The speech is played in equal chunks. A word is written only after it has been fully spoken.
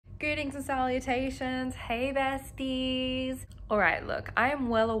Greetings and salutations. Hey besties. Alright, look, I am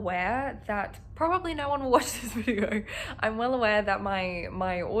well aware that probably no one will watch this video. I'm well aware that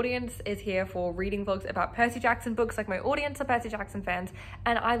my audience is here for reading vlogs about Percy Jackson books. Like, my audience are Percy Jackson fans,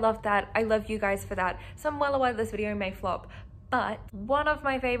 and I love that. I love you guys for that. So I'm well aware this video may flop. But one of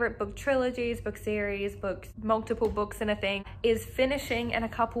my favorite book trilogies, book series, multiple books in a thing, is finishing in a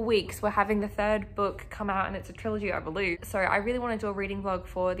couple weeks. We're having the third book come out, and it's a trilogy, I believe. So I really want to do a reading vlog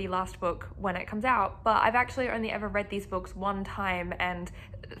for the last book when it comes out. But I've actually only ever read these books one time, and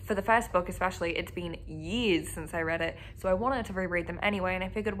for the first book especially, it's been years since I read it. So I wanted to reread them anyway, and I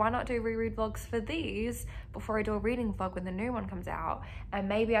figured why not do reread vlogs for these before I do a reading vlog when the new one comes out. And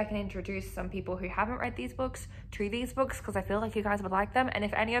maybe I can introduce some people who haven't read these books to these books, because I feel like you guys would like them. And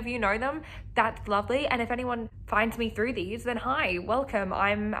if any of you know them, that's lovely. And if anyone finds me through these, then hi, welcome.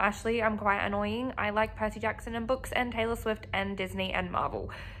 I'm Ashley. I'm quite annoying. I like Percy Jackson and books and Taylor Swift and Disney and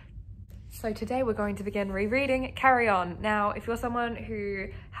Marvel. So today we're going to begin rereading Carry On. Now, if you're someone who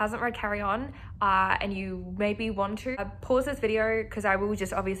hasn't read Carry On and you maybe want to, pause this video because I will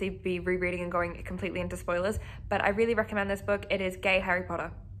just obviously be rereading and going completely into spoilers, but I really recommend this book. It is gay Harry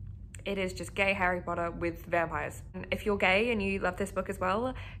Potter. It is just gay Harry Potter with vampires. If you're gay and you love this book as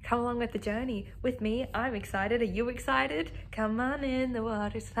well, come along with the journey with me. I'm excited. Are you excited? Come on in, the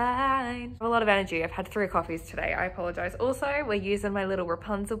water's fine. I have a lot of energy. I've had 3 coffees today. I apologize. Also, we're using my little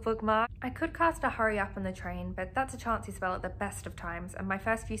Rapunzel bookmark. I could cast a hurry up on the train, but that's a chance you spell at the best of times, and my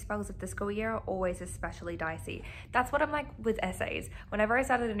first few spells of the school year are always especially dicey. That's what I'm like with essays. Whenever I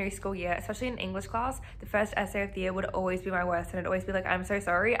started a new school year, especially in English class, the first essay of the year would always be my worst, and it'd always be like, I'm so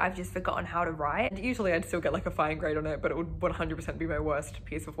sorry, I've just forgotten how to write. And usually I'd still get like a fine grade on it, but it would 100% be my worst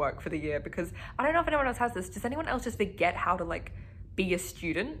piece of work for the year, because I don't know if anyone else has this. Does anyone else just forget how to like be a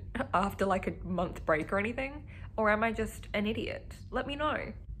student after like a month break or anything? Or am I just an idiot? Let me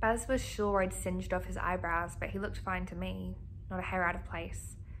know. Baz was sure I'd singed off his eyebrows, but he looked fine to me. Not a hair out of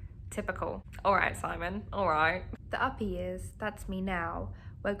place. Typical. All right, Simon, all right. The upper years, that's me now,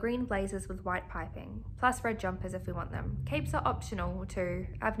 wear green blazers with white piping, plus red jumpers if we want them. Capes are optional too.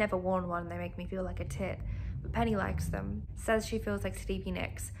 I've never worn one, they make me feel like a tit. But Penny likes them, says she feels like Stevie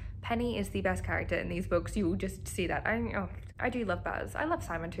Nicks. Penny is the best character in these books, you will just see that. I do love Baz. I love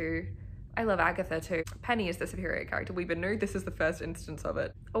Simon too. I love Agatha too. Penny is the superior character. We've been new, this is the first instance of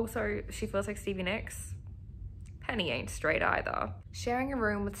it. Also, she feels like Stevie Nicks. Penny ain't straight either. Sharing a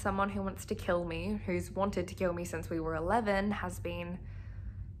room with someone who wants to kill me, who's wanted to kill me since we were 11, has been,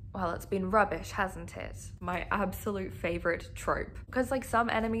 well, it's been rubbish, hasn't it? My absolute favorite trope. Because like some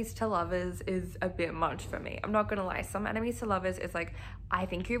enemies to lovers is a bit much for me. I'm not gonna lie, some enemies to lovers is like, I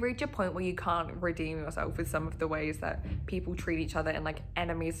think you reach a point where you can't redeem yourself with some of the ways that people treat each other in like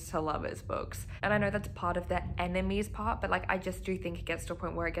enemies to lovers books. And I know that's part of the enemies part, but like I just do think it gets to a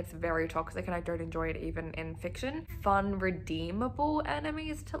point where it gets very toxic, and I don't enjoy it even in fiction. Fun, redeemable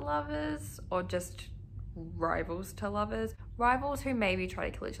enemies to lovers, or just rivals to lovers. Rivals who maybe try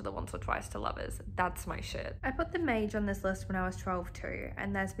to kill each other once or twice to lovers. That's my shit. I put the mage on this list when I was 12 too,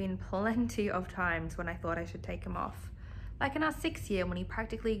 and there's been plenty of times when I thought I should take him off. Like in our 6th year when he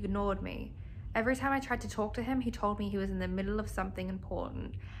practically ignored me. Every time I tried to talk to him, he told me he was in the middle of something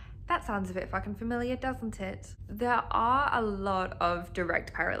important. That sounds a bit fucking familiar, doesn't it? There are a lot of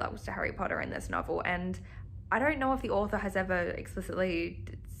direct parallels to Harry Potter in this novel, and I don't know if the author has ever explicitly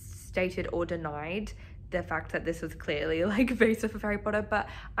stated or denied the fact that this was clearly like based off of Harry Potter, but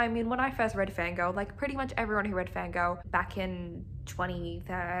I mean, when I first read Fangirl, like pretty much everyone who read Fangirl back in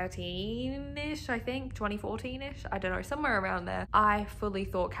 2013-ish, I think, 2014-ish, I don't know, somewhere around there, I fully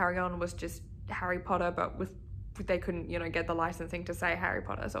thought Carry On was just Harry Potter, but with they couldn't, you know, get the licensing to say Harry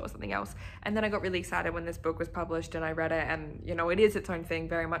Potter, so it was something else. And then I got really excited when this book was published and I read it, and you know, it is its own thing,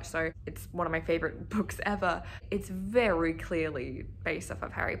 very much so. It's one of my favorite books ever. It's very clearly based off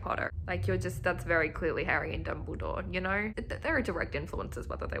of Harry Potter. Like, that's very clearly Harry and Dumbledore, you know? There are direct influences,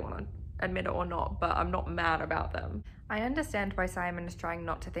 whether they want to admit it or not, but I'm not mad about them. I understand why Simon is trying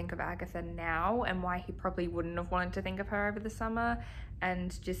not to think of Agatha now, and why he probably wouldn't have wanted to think of her over the summer,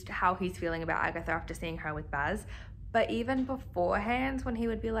 and just how he's feeling about Agatha after seeing her with Baz. But even beforehand, when he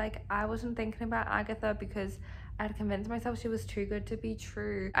would be like, I wasn't thinking about Agatha because I'd convinced myself she was too good to be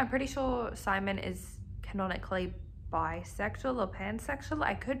true. I'm pretty sure Simon is canonically bisexual or pansexual.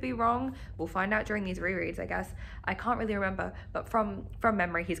 I could be wrong. We'll find out during these rereads, I guess. I can't really remember, but from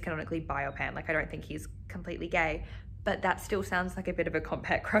memory, he's canonically bi or pan. Like, I don't think he's completely gay. But that still sounds like a bit of a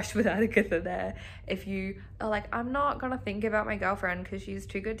compact crush with Agatha there. If you are like, I'm not gonna think about my girlfriend because she's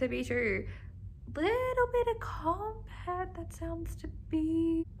too good to be true. Little bit of compact, that sounds to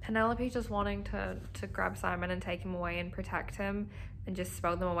be. Penelope just wanting to grab Simon and take him away and protect him and just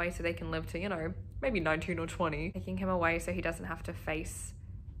spell them away so they can live to, you know, maybe 19 or 20. Taking him away so he doesn't have to face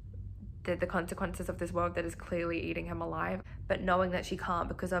the consequences of this world that is clearly eating him alive, but knowing that she can't,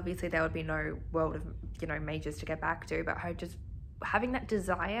 because obviously there would be no world of, you know, mages to get back to, but her just having that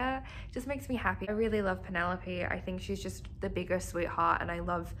desire just makes me happy. I really love Penelope. I think she's just the biggest sweetheart, and I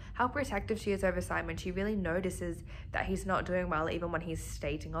love how protective she is over Simon. She really notices that he's not doing well even when he's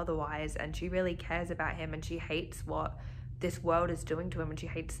stating otherwise, and she really cares about him, and she hates what this world is doing to him, and she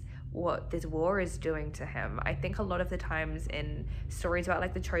hates what this war is doing to him. I think a lot of the times in stories about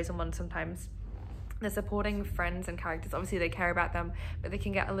like the chosen ones, sometimes the supporting friends and characters, obviously they care about them, but they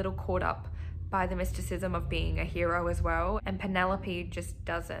can get a little caught up by the mysticism of being a hero as well, and Penelope just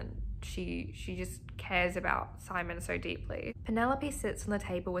doesn't. She just cares about Simon so deeply. Penelope sits on the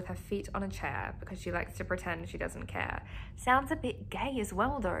table with her feet on a chair because she likes to pretend she doesn't care. Sounds a bit gay as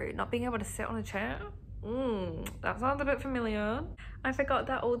well though, not being able to sit on a chair. That sounds a bit familiar. I forgot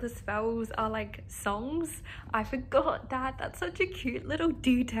that all the spells are like songs. I forgot that. That's such a cute little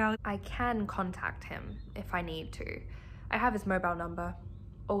detail. I can contact him if I need to. I have his mobile number.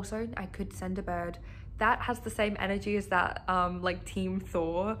 Also, I could send a bird. That has the same energy as that like Team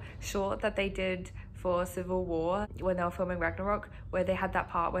Thor short that they did for Civil War when they were filming Ragnarok, where they had that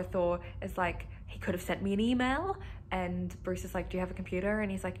part where Thor is like, he could have sent me an email, and Bruce is like, do you have a computer? And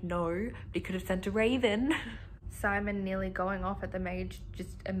he's like, no, but he could have sent a raven. Simon nearly going off at the mage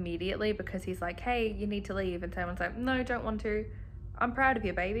just immediately because he's like, hey, you need to leave, and Simon's like, no, don't want to. I'm proud of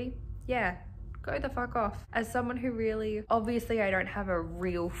you, baby. Yeah, go the fuck off. As someone who really, obviously I don't have a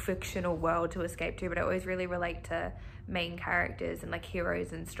real fictional world to escape to, but I always really relate to main characters and like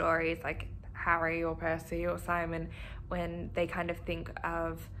heroes and stories like Harry or Percy or Simon, when they kind of think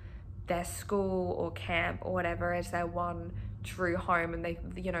of their school or camp or whatever as their one true home, and they,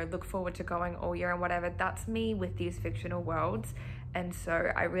 you know, look forward to going all year and whatever. That's me with these fictional worlds, and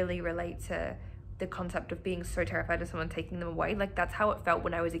so I really relate to the concept of being so terrified of someone taking them away. Like that's how it felt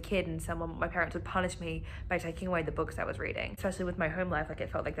when I was a kid and my parents would punish me by taking away the books I was reading, especially with my home life. Like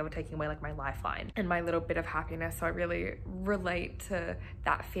it felt like they were taking away like my lifeline and my little bit of happiness. So I really relate to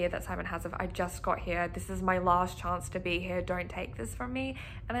that fear that Simon has of, I just got here, this is my last chance to be here, don't take this from me.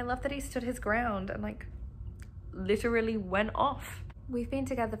 And I love that he stood his ground and like literally went off. We've been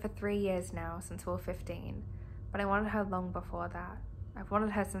together for 3 years now, since we were 15, but I wanted her long before that. I've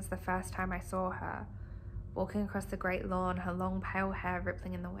wanted her since the first time I saw her, walking across the great lawn, her long pale hair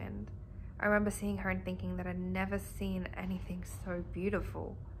rippling in the wind. I remember seeing her and thinking that I'd never seen anything so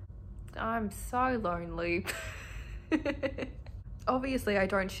beautiful. I'm so lonely. Obviously I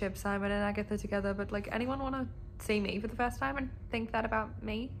don't ship Simon and Agatha together, but like, anyone want to see me for the first time and think that about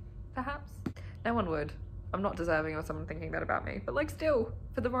me, perhaps? No one would. I'm not deserving of someone thinking that about me, but like still,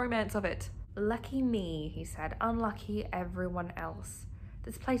 for the romance of it. Lucky me, he said, unlucky everyone else.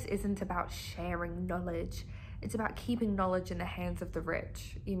 This place isn't about sharing knowledge. It's about keeping knowledge in the hands of the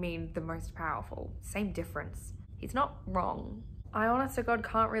rich. You mean the most powerful. Same difference. He's not wrong. I honest to God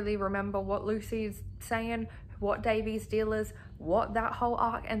can't really remember what Lucy's saying, what Davy's deal is, what that whole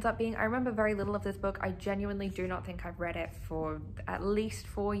arc ends up being. I remember very little of this book. I genuinely do not think I've read it for at least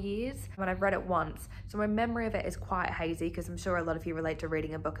 4 years, when I've read it once. So my memory of it is quite hazy, because I'm sure a lot of you relate to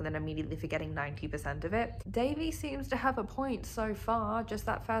reading a book and then immediately forgetting 90% of it. Davy seems to have a point so far, just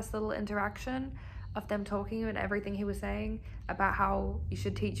that first little interaction of them talking and everything he was saying about how you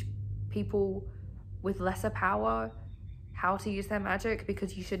should teach people with lesser power how to use their magic,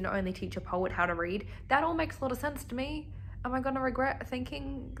 because you shouldn't only teach a poet how to read. That all makes a lot of sense to me. Am I gonna regret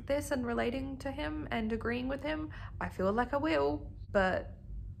thinking this and relating to him and agreeing with him? I feel like I will, but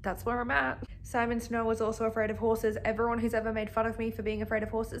that's where I'm at. Simon Snow was also afraid of horses. Everyone who's ever made fun of me for being afraid of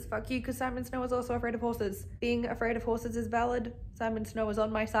horses, fuck you, because Simon Snow was also afraid of horses. Being afraid of horses is valid. Simon Snow was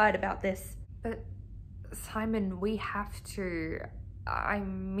on my side about this. But Simon, we have to, I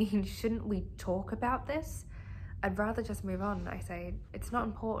mean, shouldn't we talk about this? I'd rather just move on, I say. It's not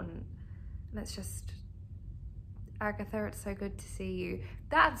important. Let's just... Agatha, it's so good to see you.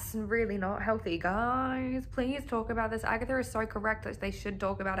 That's really not healthy, guys. Please talk about this. Agatha is so correct that they should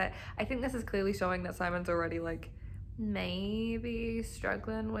talk about it. I think this is clearly showing that Simon's already like maybe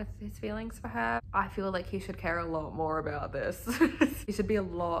struggling with his feelings for her. I feel like he should care a lot more about this. He should be a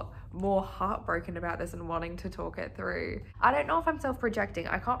lot more heartbroken about this and wanting to talk it through. I don't know if I'm self-projecting.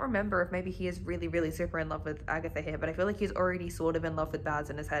 I can't remember if maybe he is really super in love with Agatha here, but I feel like he's already sort of in love with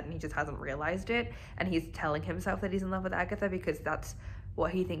Baz in his head and he just hasn't realized it, and he's telling himself that he's in love with Agatha because that's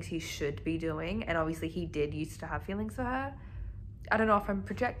what he thinks he should be doing, and obviously he did used to have feelings for her. I don't know if I'm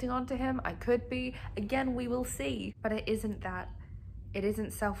projecting onto him. I could be. Again, we will see. But it isn't that. It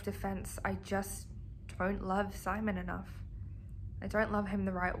isn't self-defense. I just don't love Simon enough. I don't love him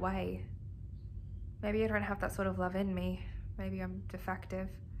the right way. Maybe I don't have that sort of love in me. Maybe I'm defective.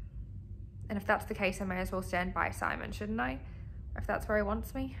 And if that's the case, I may as well stand by Simon, shouldn't I? If that's where he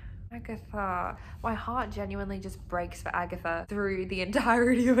wants me. Agatha. My heart genuinely just breaks for Agatha through the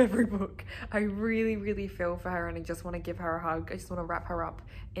entirety of every book. I really, really feel for her and I just want to give her a hug. I just want to wrap her up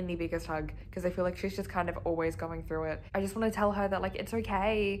in the biggest hug because I feel like she's just kind of always going through it. I just want to tell her that like, it's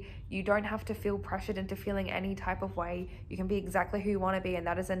okay. You don't have to feel pressured into feeling any type of way. You can be exactly who you want to be and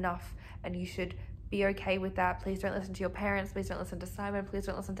that is enough. And you should be okay with that. Please don't listen to your parents. Please don't listen to Simon. Please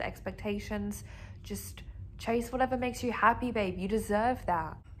don't listen to expectations. Just chase whatever makes you happy, babe. You deserve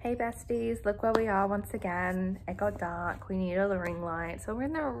that. Hey besties, look where we are once again. It got dark, we need a ring light, so we're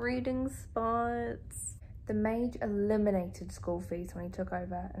in the reading spots. The mage eliminated school fees when he took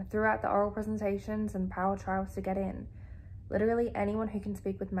over and threw out the oral presentations and power trials to get in. Literally anyone who can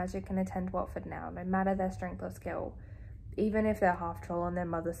speak with magic can attend Watford now, no matter their strength or skill. Even if they're half troll on their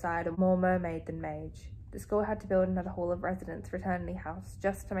mother's side or more mermaid than mage. The school had to build another hall of residence fraternity house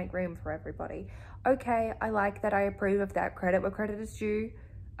just to make room for everybody. Okay, I like that, I approve of that. Credit where credit is due.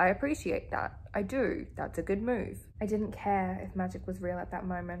 I appreciate that. I do. That's a good move. I didn't care if magic was real at that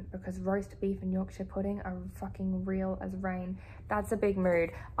moment because roast beef and Yorkshire pudding are fucking real as rain. That's a big mood.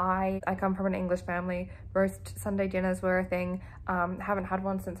 I come from an English family. Roast Sunday dinners were a thing. Haven't had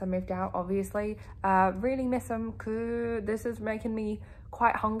one since I moved out, obviously. Really miss them. This is making me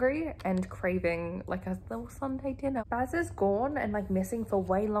quite hungry and craving like a little Sunday dinner. Baz is gone and like missing for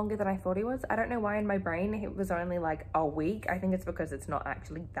way longer than I thought he was. I don't know why in my brain it was only like a week. I think it's because it's not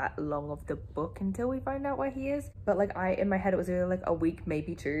actually that long of the book until we find out where he is. But like in my head it was really like a week,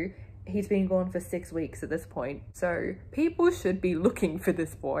 maybe two. He's been gone for 6 weeks at this point. So people should be looking for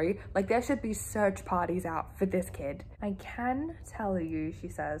this boy. Like there should be search parties out for this kid. I can tell you, she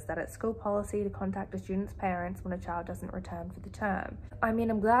says, that it's school policy to contact a student's parents when a child doesn't return for the term. I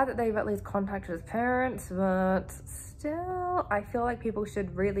mean, I'm glad that they've at least contacted his parents, but still, I feel like people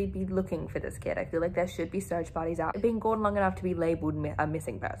should really be looking for this kid. I feel like there should be search parties out. Being gone long enough to be labeled a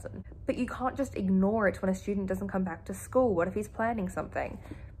missing person. But you can't just ignore it when a student doesn't come back to school. What if he's planning something?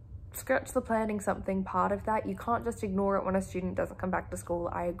 Scratch the planning something part of that. You can't just ignore it when a student doesn't come back to school.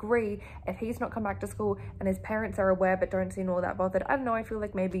 I agree. If he's not come back to school and his parents are aware but don't seem all that bothered, I don't know, I feel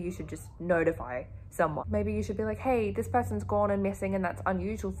like maybe you should just notify someone. Maybe you should be like, hey, this person's gone and missing and that's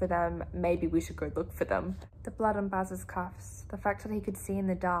unusual for them. Maybe we should go look for them. The blood on Baz's cuffs, the fact that he could see in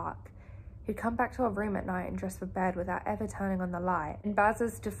the dark. He'd come back to our room at night and dress for bed without ever turning on the light. In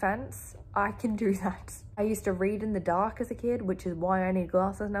Baz's defense, I can do that. I used to read in the dark as a kid, which is why I need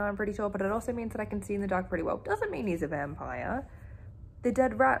glasses now, I'm pretty sure, but it also means that I can see in the dark pretty well. Doesn't mean he's a vampire. The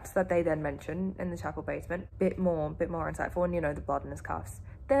dead rats that they then mention in the chapel basement, bit more insightful, and you know, the blood in his cuffs.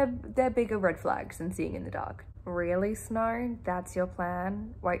 They're bigger red flags than seeing in the dark. Really, Snow? That's your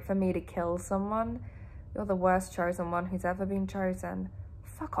plan? Wait for me to kill someone? You're the worst chosen one who's ever been chosen.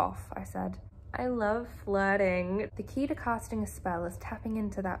 Fuck off, I said. I love flirting. The key to casting a spell is tapping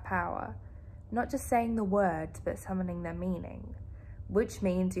into that power. Not just saying the words, but summoning their meaning. Which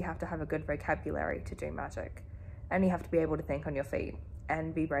means you have to have a good vocabulary to do magic. And you have to be able to think on your feet.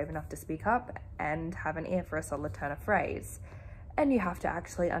 And be brave enough to speak up. And have an ear for a solid turn of phrase. And you have to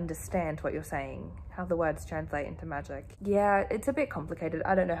actually understand what you're saying. How the words translate into magic. Yeah, it's a bit complicated.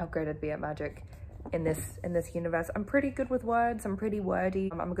 I don't know how great I'd be at magic in this universe. I'm pretty good with words. I'm pretty wordy.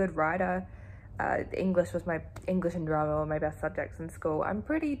 I'm a good writer. English and drama were my best subjects in school. I'm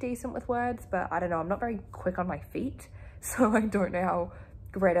pretty decent with words, but I don't know, I'm not very quick on my feet, so I don't know how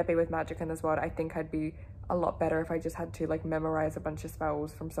great I'd be with magic in this world. I think I'd be a lot better if I just had to like memorize a bunch of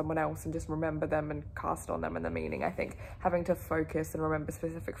spells from someone else and just remember them and cast on them and the meaning. I think having to focus and remember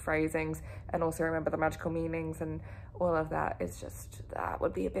specific phrasings and also remember the magical meanings and all of that is just, that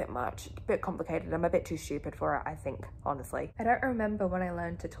would be a bit much, a bit complicated. I'm a bit too stupid for it, I think, honestly. I don't remember when I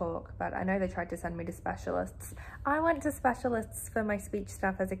learned to talk, but I know they tried to send me to specialists. I went to specialists for my speech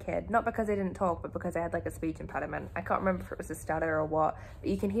stuff as a kid, not because I didn't talk, but because I had like a speech impediment. I can't remember if it was a stutter or what, but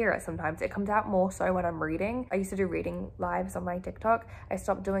you can hear it sometimes. It comes out more so when I'm reading. I used to do reading lives on my TikTok. I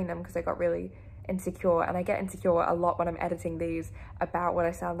stopped doing them because I got really insecure, and I get insecure a lot when I'm editing these about what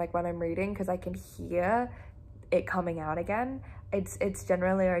I sound like when I'm reading because I can hear it coming out again. It's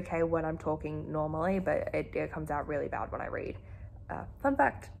generally okay when I'm talking normally, but it comes out really bad when I read. Fun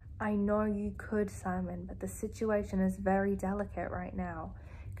fact. I know you could, Simon, but the situation is very delicate right now.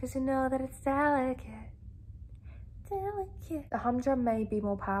 Because you know that it's delicate. Delicate. The humdrum may be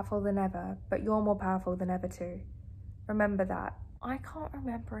more powerful than ever, but you're more powerful than ever too. Remember that. I can't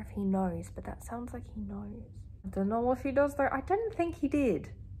remember if he knows, but that sounds like he knows. I don't know if he does though. I didn't think he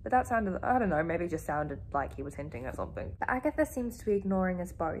did. But that sounded, I don't know, maybe it just sounded like he was hinting at something. But Agatha seems to be ignoring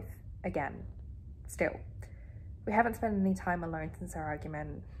us both, again, still. We haven't spent any time alone since our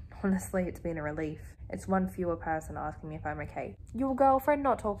argument. Honestly, it's been a relief. It's one fewer person asking me if I'm okay. Your girlfriend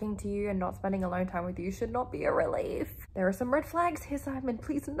not talking to you and not spending alone time with you should not be a relief. There are some red flags here, Simon.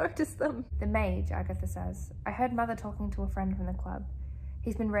 Please notice them. The mage, Agatha says. I heard Mother talking to a friend from the club.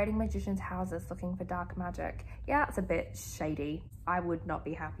 He's been raiding magicians' houses looking for dark magic. Yeah, it's a bit shady. I would not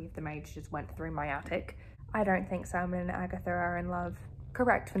be happy if the mage just went through my attic. I don't think Simon and Agatha are in love.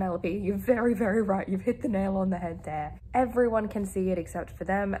 Correct, Penelope. You're very, very right. You've hit the nail on the head there. Everyone can see it except for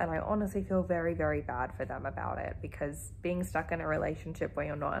them, and I honestly feel very, very bad for them about it, because being stuck in a relationship where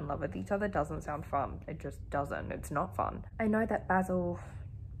you're not in love with each other doesn't sound fun. It just doesn't. It's not fun. I know that Basil,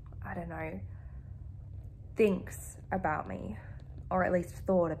 I don't know, thinks about me, or at least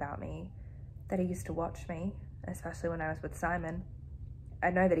thought about me, that he used to watch me, especially when I was with Simon. I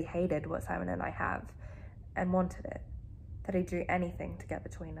know that he hated what Simon and I have, and wanted it, that he'd do anything to get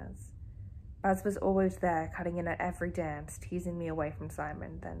between us. Baz was always there, cutting in at every dance, teasing me away from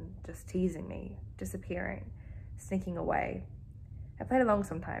Simon, then just teasing me, disappearing, sneaking away. I played along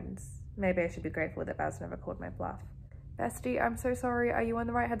sometimes. Maybe I should be grateful that Baz never called my bluff. Bestie, I'm so sorry. Are you in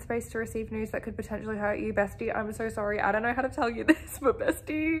the right headspace to receive news that could potentially hurt you? Bestie, I'm so sorry. I don't know how to tell you this, but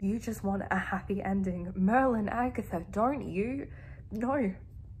bestie, you just want a happy ending. Merlin, Agatha, don't you? No,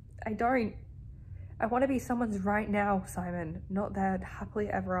 I don't. I want to be someone's right now, Simon, not their happily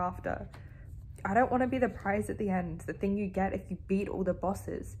ever after. I don't want to be the prize at the end, the thing you get if you beat all the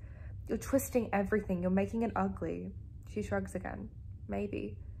bosses. You're twisting everything. You're making it ugly. She shrugs again.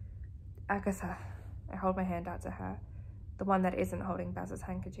 Maybe. Agatha, I hold my hand out to her. The one that isn't holding Baz's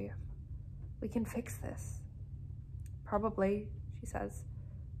handkerchief. We can fix this. Probably, she says,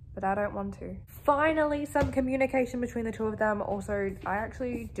 but I don't want to. Finally, some communication between the two of them. Also, I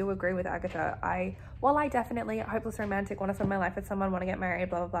actually do agree with Agatha. While I definitely, hopeless romantic, want to spend my life with someone, want to get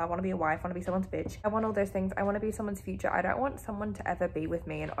married, blah, blah, blah, want to be a wife, want to be someone's bitch. I want all those things. I want to be someone's future. I don't want someone to ever be with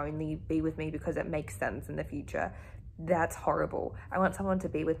me and only be with me because it makes sense in the future. That's horrible. I want someone to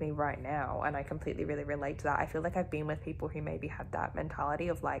be with me right now, and I completely really relate to that. I feel like I've been with people who maybe had that mentality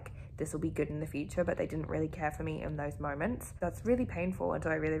of like, this will be good in the future, but they didn't really care for me in those moments. That's really painful, and so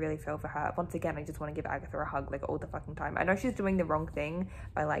I really, really feel for her. Once again, I just want to give Agatha a hug like all the fucking time. I know she's doing the wrong thing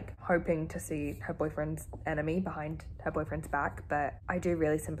by like hoping to see her boyfriend's enemy behind her boyfriend's back, but I do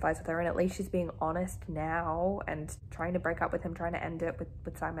really sympathize with her, and at least she's being honest now and trying to break up with him, trying to end it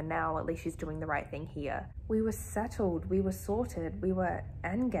with Simon now. At least she's doing the right thing here. We were settled. We were sorted, we were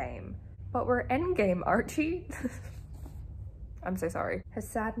endgame. But we're endgame, Archie. I'm so sorry. Her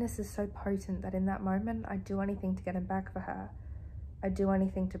sadness is so potent that in that moment, I'd do anything to get him back for her. I'd do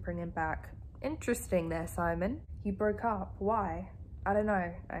anything to bring him back. Interesting there, Simon. You broke up. Why? I don't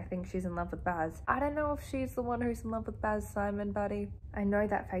know. I think she's in love with Baz. I don't know if she's the one who's in love with Baz, Simon, buddy. I know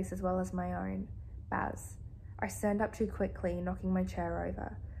that face as well as my own. Baz. I stand up too quickly, knocking my chair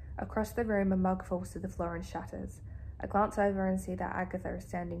over. Across the room, a mug falls to the floor and shatters. I glance over and see that Agatha is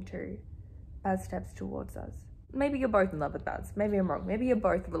standing too. Baz steps towards us. Maybe you're both in love with Baz. Maybe I'm wrong. Maybe you're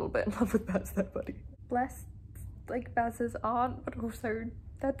both a little bit in love with Baz there, buddy. Blessed like Baz's aunt, but also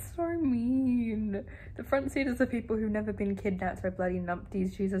that's so mean. The front seaters are people who've never been kidnapped by bloody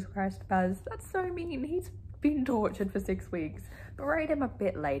numpties. Jesus Christ, Baz. That's so mean. He's been tortured for 6 weeks. Berate him a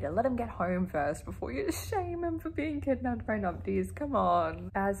bit later. Let him get home first before you shame him for being kidnapped by numpties. Come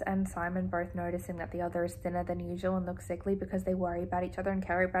on. Baz and Simon both noticing that the other is thinner than usual and looks sickly because they worry about each other and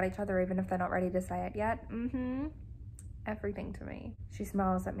care about each other even if they're not ready to say it yet. Everything to me. She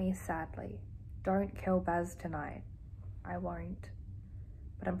smiles at me sadly. Don't kill Baz tonight. I won't.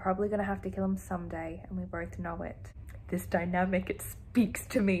 But I'm probably gonna have to kill him someday, and we both know it. This dynamic, it speaks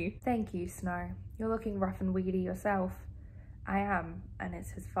to me. Thank you, Snow. You're looking rough and weedy yourself. I am, and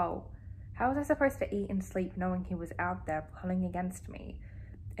it's his fault. How was I supposed to eat and sleep knowing he was out there plotting against me?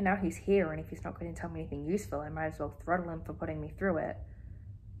 And now he's here, and if he's not going to tell me anything useful, I might as well throttle him for putting me through it.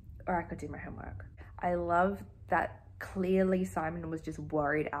 Or I could do my homework. I love that clearly Simon was just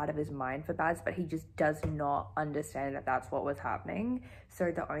worried out of his mind for Baz, but he just does not understand that that's what was happening.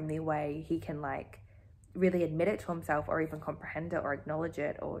 So the only way he can like really admit it to himself or even comprehend it or acknowledge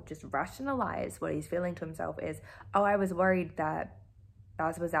it or just rationalize what he's feeling to himself is, oh, I was worried that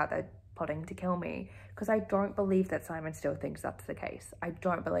Baz was out there plotting to kill me, because I don't believe that Simon still thinks that's the case. I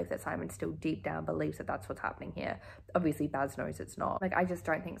don't believe that Simon still deep down believes that that's what's happening here. Obviously Baz knows it's not. Like, I just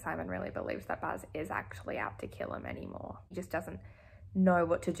don't think Simon really believes that Baz is actually out to kill him anymore. He just doesn't know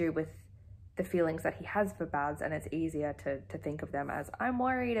what to do with the feelings that he has for Baz, and it's easier to think of them as, I'm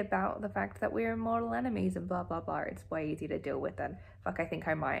worried about the fact that we're mortal enemies and blah, blah, blah. It's way easier to deal with than, fuck, I think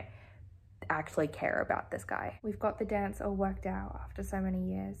I might actually care about this guy. We've got the dance all worked out after so many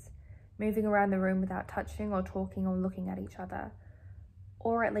years, moving around the room without touching or talking or looking at each other,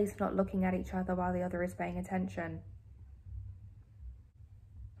 or at least not looking at each other while the other is paying attention.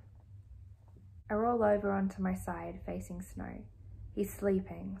 I roll over onto my side, facing Snow. He's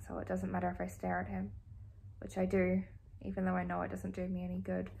sleeping, so it doesn't matter if I stare at him, which I do, even though I know it doesn't do me any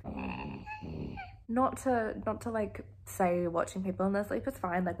good. Not to like say watching people in their sleep is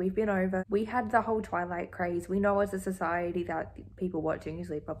fine, like we've been over. We had the whole Twilight craze. We know as a society that people watching you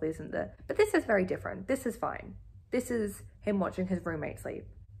sleep probably isn't the, but this is very different. This is fine. This is him watching his roommate sleep.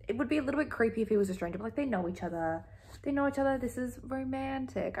 It would be a little bit creepy if he was a stranger, but like they know each other. They know each other. This is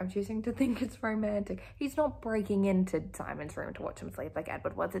romantic. I'm choosing to think it's romantic. He's not breaking into Simon's room to watch him sleep like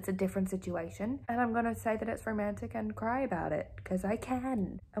Edward was. It's a different situation. And I'm gonna say that it's romantic and cry about it, because I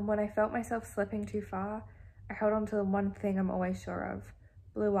can. And when I felt myself slipping too far, I held on to the one thing I'm always sure of.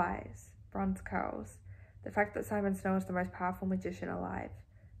 Blue eyes, bronze curls. The fact that Simon Snow is the most powerful magician alive.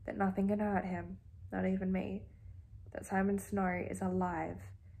 That nothing can hurt him, not even me. That Simon Snow is alive,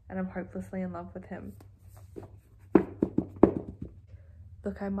 and I'm hopelessly in love with him.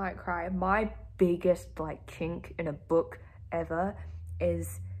 Look, I might cry. My biggest like kink in a book ever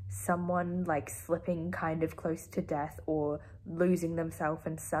is someone like slipping kind of close to death or losing themselves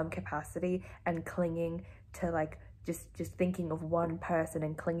in some capacity and clinging to like just thinking of one person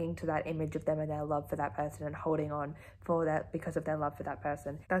and clinging to that image of them and their love for that person and holding on for that because of their love for that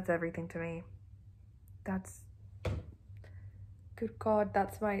person. That's everything to me. That's, good God,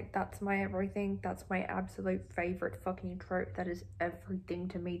 that's my everything. That's my absolute favorite fucking trope. That is everything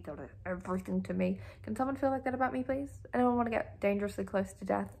to me. That is everything to me. Can someone feel like that about me, please? Anyone want to get dangerously close to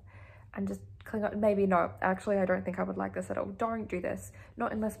death and just cling on? Maybe no. Actually, I don't think I would like this at all. Don't do this.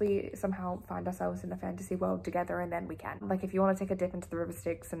 Not unless we somehow find ourselves in a fantasy world together, and then we can. Like, if you want to take a dip into the river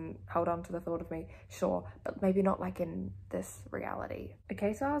Styx and hold on to the thought of me, sure. But maybe not like in this reality.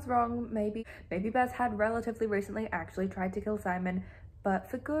 Okay, so I was wrong. Maybe Baz had relatively recently actually tried to kill Simon,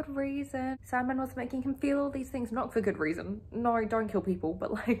 but for good reason. Simon was making him feel all these things, not for good reason. No, don't kill people,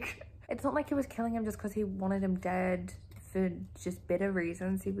 but like, it's not like he was killing him just because he wanted him dead for just bitter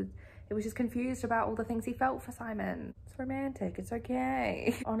reasons. He was just confused about all the things he felt for Simon. It's romantic, it's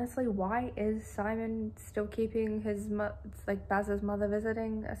okay. Honestly, why is Simon still keeping his Baz's mother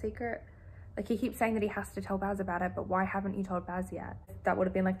visiting a secret? Like, he keeps saying that he has to tell Baz about it, but why haven't you told Baz yet? That would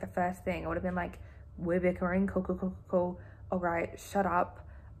have been like the first thing. It would have been like, we're bickering, cool. All right, shut up.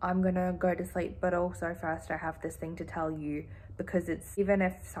 I'm gonna go to sleep, but also first I have this thing to tell you, because it's, even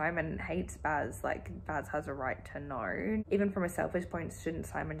if Simon hates Baz, like, Baz has a right to know. Even from a selfish point, shouldn't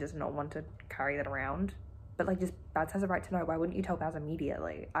Simon just not want to carry that around? But like, just Baz has a right to know. Why wouldn't you tell Baz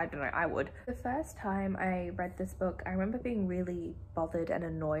immediately? I don't know, I would. The first time I read this book, I remember being really bothered and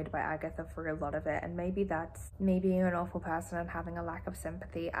annoyed by Agatha for a lot of it, and maybe that's me being an awful person and having a lack of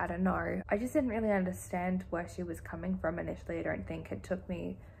sympathy, I don't know. I just didn't really understand where she was coming from initially. I don't think it took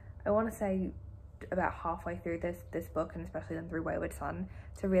me, I want to say, about halfway through this book, and especially then through Wayward Son,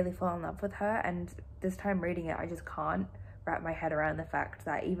 to really fall in love with her. And this time reading it, I just can't wrap my head around the fact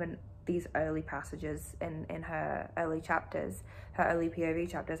that even these early passages in her early chapters, her early POV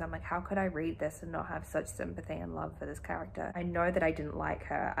chapters, I'm like, how could I read this and not have such sympathy and love for this character? I know that I didn't like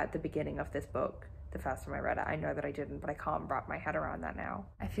her at the beginning of this book, the first time I read it. I know that I didn't, but I can't wrap my head around that now.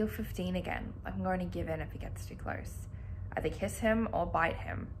 I feel 15 again. I'm going to give in if he gets too close. Either kiss him or bite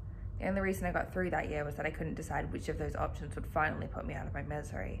him. The only reason I got through that year was that I couldn't decide which of those options would finally put me out of my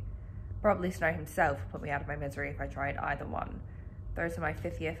misery. Probably Snow himself would put me out of my misery if I tried either one. Those are my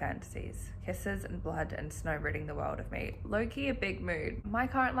 5th year fantasies. Kisses and blood and Snow ridding the world of me. Low-key a big mood. My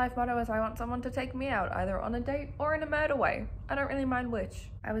current life motto is I want someone to take me out, either on a date or in a murder way. I don't really mind which.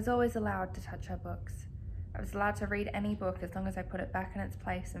 I was always allowed to touch her books. I was allowed to read any book as long as I put it back in its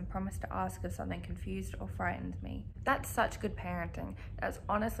place and promised to ask if something confused or frightened me. That's such good parenting. That's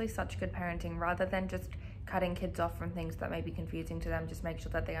honestly such good parenting, rather than just cutting kids off from things that may be confusing to them. Just make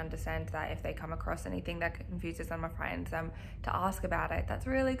sure that they understand that if they come across anything that confuses them or frightens them, to ask about it. That's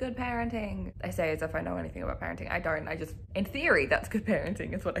really good parenting. I say as if I know anything about parenting. I don't. I just, in theory, that's good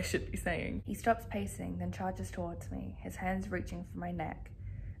parenting is what I should be saying. He stops pacing, then charges towards me, his hands reaching for my neck.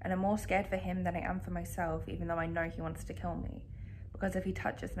 And I'm more scared for him than I am for myself, even though I know he wants to kill me. because if he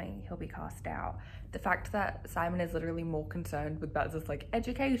touches me, he'll be cast out. The fact that Simon is literally more concerned with Baz's like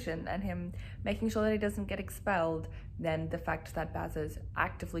education and him making sure that he doesn't get expelled than the fact that Baz is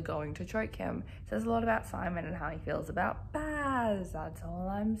actively going to choke him says a lot about Simon and how he feels about Baz. That's all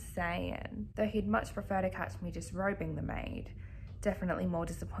I'm saying. Though he'd much prefer to catch me disrobing the maid. Definitely more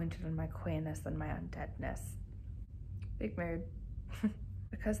disappointed in my queerness than my undeadness. Big mood.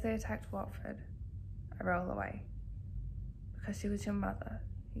 Because they attacked Watford, I roll away. Because she was your mother,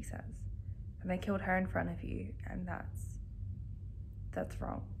 he says. And they killed her in front of you, and that's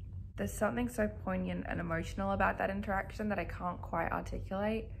wrong. There's something so poignant and emotional about that interaction that I can't quite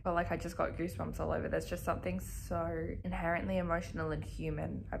articulate, but like I just got goosebumps all over. There's just something so inherently emotional and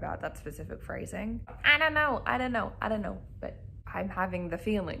human about that specific phrasing. I don't know, but I'm having the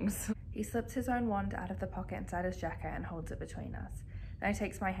feelings. He slips his own wand out of the pocket inside his jacket and holds it between us. Then he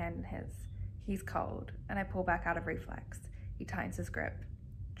takes my hand in his. He's cold, and I pull back out of reflex. He tightens his grip.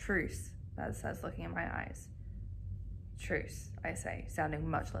 Truce, Baz says, looking in my eyes. Truce, I say, sounding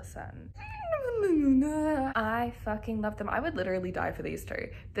much less certain. I fucking love them. I would literally die for these two.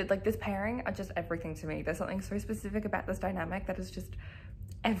 Like, this pairing are just everything to me. There's something so specific about this dynamic that is just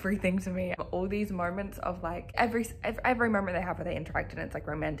everything to me. All these moments of like, every moment they have where they interact and it's like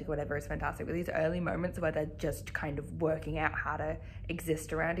romantic or whatever is fantastic, but these early moments where they're just kind of working out how to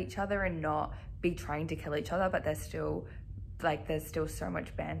exist around each other and not be trying to kill each other, but they're still like, there's still so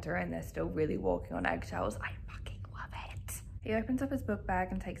much banter and they're still really walking on eggshells. I fucking love it. He opens up his book bag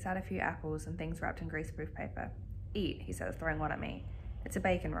and takes out a few apples and things wrapped in greaseproof paper. Eat, he says, throwing one at me. It's a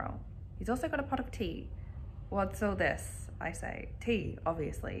bacon roll. He's also got a pot of tea. What's all this? I say. Tea,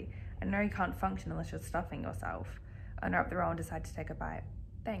 obviously. I know you can't function unless you're stuffing yourself. I unwrap the roll and decide to take a bite.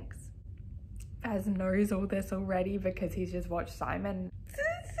 Thanks. Baz knows all this already because he's just watched Simon.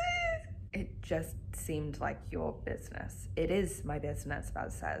 It just seemed like your business. It is my business,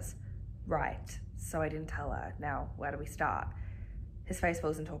 Baz says. Right, so I didn't tell her. Now, where do we start? His face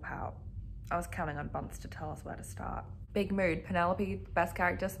falls into a pout. I was counting on Bunce to tell us where to start. Big mood. Penelope, best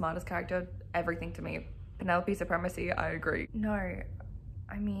character, smartest character, everything to me. Penelope supremacy, I agree. No,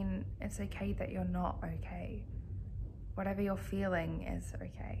 I mean, it's okay that you're not okay. Whatever you're feeling is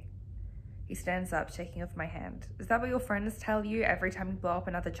okay. He stands up, shaking off my hand. Is that what your friends tell you every time you blow up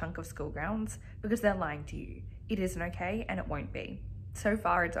another chunk of school grounds? Because they're lying to you. It isn't okay, and it won't be. So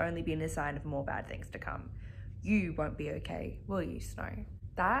far, it's only been a sign of more bad things to come. You won't be okay, will you, Snow?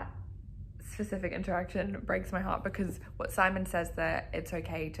 That specific interaction breaks my heart because what Simon says that it's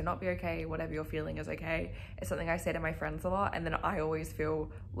okay to not be okay, whatever you're feeling is okay, is something I say to my friends a lot, and then I always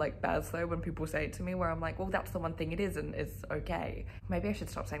feel like Baz though when people say it to me, where I'm like, well, that's the one thing it isn't, it's okay. Maybe I should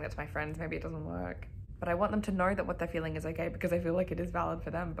stop saying that to my friends, maybe it doesn't work. But I want them to know that what they're feeling is okay because I feel like it is valid for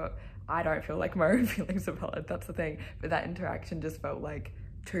them, but I don't feel like my own feelings are valid, that's the thing. But that interaction just felt like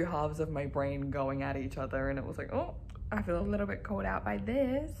two halves of my brain going at each other, and it was like, oh, I feel a little bit called out by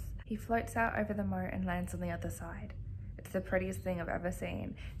this. He floats out over the moat and lands on the other side. It's the prettiest thing I've ever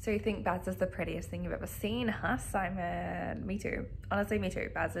seen. So you think Baz is the prettiest thing you've ever seen, huh, Simon? Me too. Honestly, me too.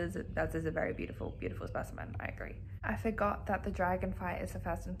 Baz is a very beautiful, beautiful specimen. I agree. I forgot that the dragon fight is the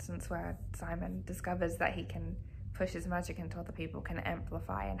first instance where Simon discovers that he can push his magic into other people, can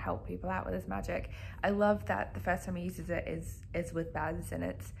amplify and help people out with his magic. I love that the first time he uses it is with Baz, and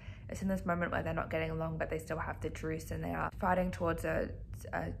it's in this moment where they're not getting along, but they still have the truce and they are fighting towards a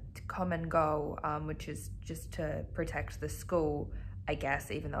common goal, which is just to protect the school, I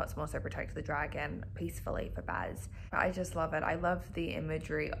guess, even though it's more so protect the dragon peacefully for Baz. I just love it. I love the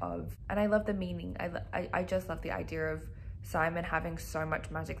imagery of, and I love the meaning. I just love the idea of Simon having so much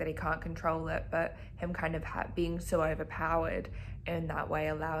magic that he can't control it, but him kind of being so overpowered in that way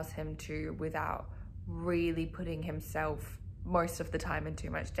allows him to, without really putting himself most of the time in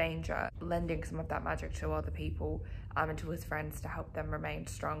too much danger, lending some of that magic to other people and to his friends to help them remain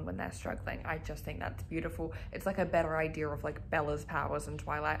strong when they're struggling. I just think that's beautiful. It's like a better idea of like Bella's powers in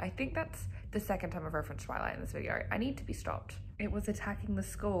Twilight. I think that's the second time I've referenced Twilight in this video. I need to be stopped. It was attacking the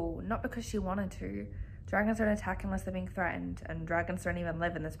school, not because she wanted to. Dragons don't attack unless they're being threatened, and dragons don't even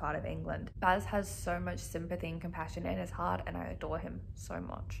live in this part of England. Baz has so much sympathy and compassion in his heart, and I adore him so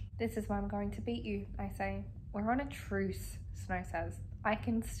much. This is why I'm going to beat you, I say. We're on a truce, Snow says. I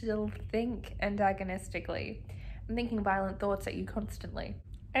can still think antagonistically. I'm thinking violent thoughts at you constantly.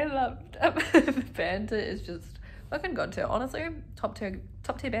 I loved the banter is just fucking god tier. Honestly, top tier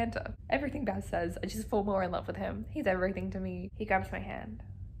banter. Everything Baz says, I just fall more in love with him. He's everything to me. He grabs my hand.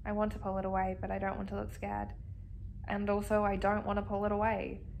 I want to pull it away, but I don't want to look scared. And also, I don't want to pull it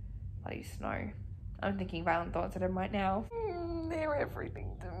away. Bloody Snow. I'm thinking violent thoughts at him right now. They're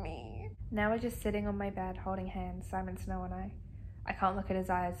everything to me. Now we're just sitting on my bed, holding hands, Simon, Snow and I. I can't look at his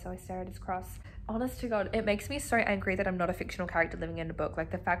eyes, so I stare at his cross. Honest to God, it makes me so angry that I'm not a fictional character living in a book. Like,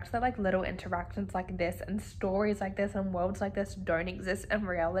 the fact that like little interactions like this and stories like this and worlds like this don't exist in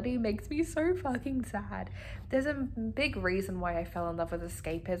reality makes me so fucking sad. There's a big reason why I fell in love with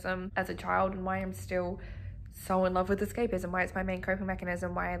escapism as a child, and why I'm still so in love with escapism, why it's my main coping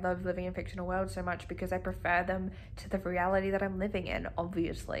mechanism, why I love living in fictional worlds so much, because I prefer them to the reality that I'm living in.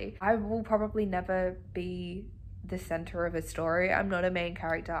 Obviously, I will probably never be the center of a story. I'm not a main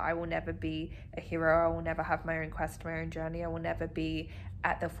character. I will never be a hero. I will never have my own quest, my own journey. I will never be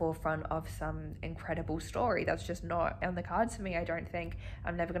at the forefront of some incredible story. That's just not on the cards for me, I don't think.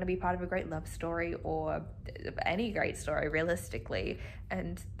 I'm never going to be part of a great love story or any great story, realistically,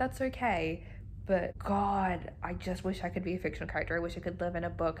 and that's okay. But God, I just wish I could be a fictional character. I wish I could live in a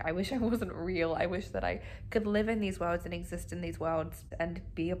book. I wish I wasn't real. I wish that I could live in these worlds and exist in these worlds and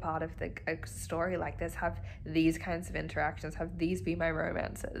be a part of a story like this, have these kinds of interactions, have these be my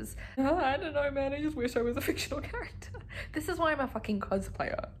romances. I don't know, man. I just wish I was a fictional character. This is why I'm a fucking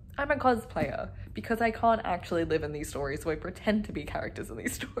cosplayer. I'm a cosplayer because I can't actually live in these stories, so I pretend to be characters in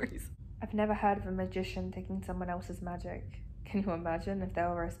these stories. I've never heard of a magician taking someone else's magic. Can you imagine if there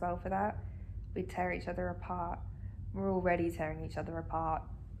were a spell for that? We'd tear each other apart. We're already tearing each other apart.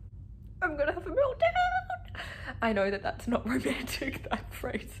 I'm gonna have a meltdown. I know that that's not romantic. That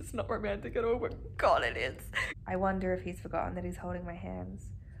phrase is not romantic at all, but God, it is. I wonder if he's forgotten that he's holding my hands,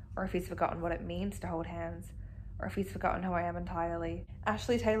 or if he's forgotten what it means to hold hands, or if he's forgotten who I am entirely.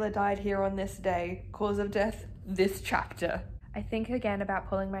 Ashlee Tayla died here on this day. Cause of death, this chapter. I think again about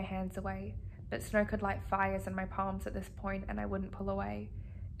pulling my hands away, but snow could light fires in my palms at this point and I wouldn't pull away.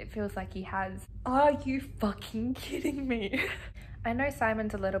 It feels like he has. Are you fucking kidding me? I know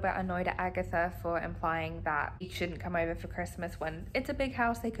Simon's a little bit annoyed at Agatha for implying that he shouldn't come over for Christmas when it's a big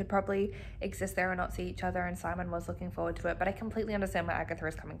house. They could probably exist there and not see each other, and Simon was looking forward to it, but I completely understand where Agatha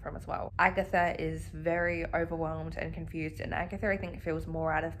is coming from as well. Agatha is very overwhelmed and confused, and Agatha, I think, feels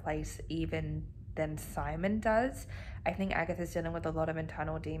more out of place even than Simon does. I think Agatha's dealing with a lot of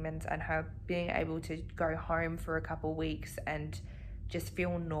internal demons, and her being able to go home for a couple weeks and just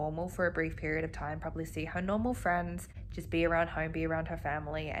feel normal for a brief period of time, probably see her normal friends, just be around home, be around her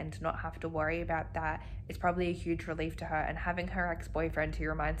family, and not have to worry about that is probably a huge relief to her. And having her ex-boyfriend who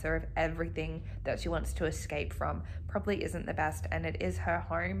reminds her of everything that she wants to escape from probably isn't the best, and it is her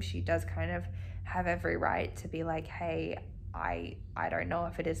home. She does kind of have every right to be like, hey, I don't know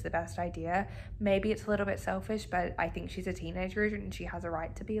if it is the best idea. Maybe it's a little bit selfish, but I think she's a teenager and she has a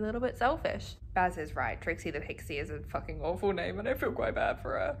right to be a little bit selfish. Baz is right. Trixie the Pixie is a fucking awful name and I feel quite bad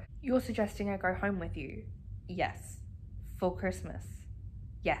for her. You're suggesting I go home with you? Yes. For Christmas?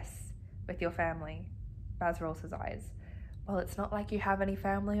 Yes. With your family? Baz rolls his eyes. Well, it's not like you have any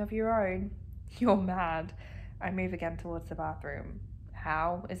family of your own. You're mad. I move again towards the bathroom.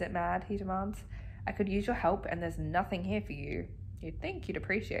 How is it mad? He demands. I could use your help and there's nothing here for you. You'd think you'd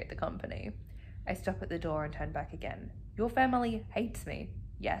appreciate the company. I stop at the door and turn back again. Your family hates me.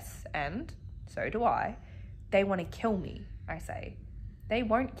 Yes, and so do I. They want to kill me, I say. They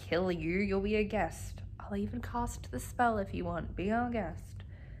won't kill you, you'll be a guest. I'll even cast the spell if you want. Be our guest.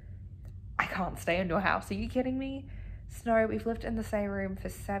 I can't stay in your house, are you kidding me? Snow, we've lived in the same room for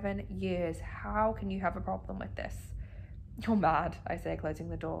 7 years. How can you have a problem with this? You're mad, I say, closing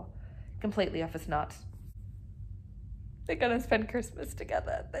the door. Completely off his nut. They're gonna spend Christmas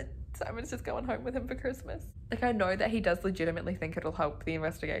together. That Simon's just going home with him for Christmas. Like, I know that he does legitimately think it'll help the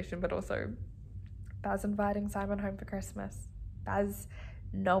investigation, but also Baz inviting Simon home for Christmas. Baz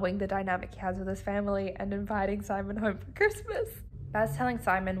knowing the dynamic he has with his family and inviting Simon home for Christmas. Baz telling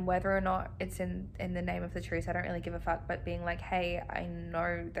Simon whether or not it's in the name of the truce, I don't really give a fuck, but being like, hey, I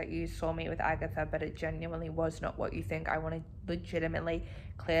know that you saw me with Agatha, but it genuinely was not what you think. I want to legitimately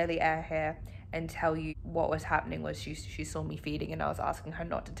clear the air here and tell you what was happening was she saw me feeding and I was asking her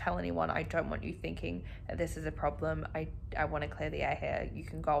not to tell anyone. I don't want you thinking that this is a problem. I want to clear the air here. You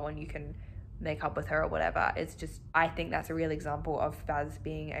can go and you can make up with her or whatever. It's just, I think that's a real example of Baz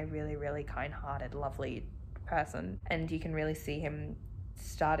being a really, really kind-hearted, lovely person, and you can really see him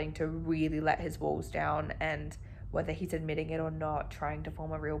starting to really let his walls down, and whether he's admitting it or not, trying to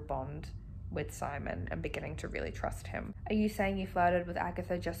form a real bond with Simon and beginning to really trust him. Are you saying you flirted with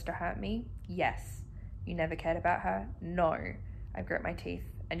Agatha just to hurt me? Yes. You never cared about her? No. I grit my teeth.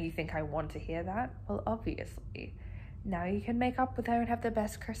 And you think I want to hear that? Well, obviously. Now you can make up with her and have the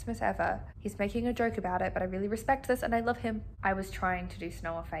best Christmas ever. He's making a joke about it, but I really respect this and I love him. I was trying to do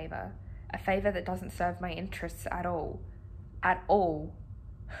Snow a favor that doesn't serve my interests at all. At all.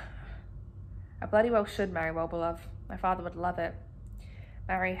 I bloody well should marry Well-Beloved. My father would love it.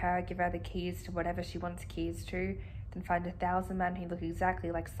 Marry her, give her the keys to whatever she wants keys to, then find 1,000 men who look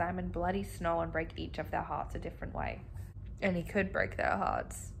exactly like Simon Bloody Snow and break each of their hearts a different way. And he could break their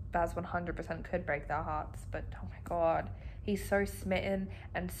hearts. Baz 100% could break their hearts, but oh my god, he's so smitten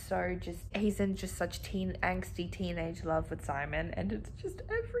and so he's in just such angsty teenage love with Simon, and it's just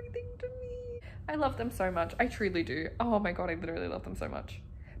everything to me. I love them so much. I truly do. Oh my god, I literally love them so much.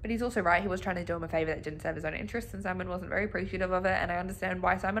 But he's also right. He was trying to do him a favor that didn't serve his own interests, and Simon wasn't very appreciative of it, and I understand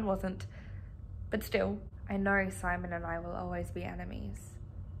why Simon wasn't. But still, I know Simon and I will always be enemies.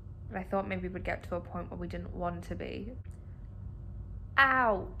 But I thought maybe we'd get to a point where we didn't want to be.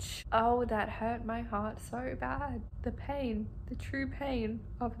 Ouch. Oh, that hurt my heart so bad. The pain, the true pain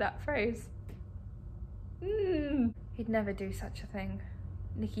of that phrase. He'd never do such a thing.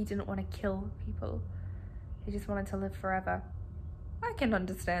 Nicky didn't want to kill people. He just wanted to live forever. I can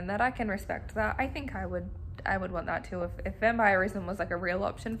understand that. I can respect that. I think I would want that too. If vampirism was like a real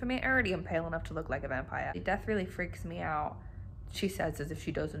option for me, I already am pale enough to look like a vampire. Death really freaks me out. She says as if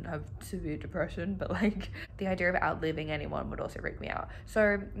she doesn't have severe depression, but like the idea of outliving anyone would also freak me out.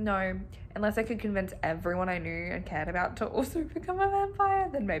 So no, unless I could convince everyone I knew and cared about to also become a vampire,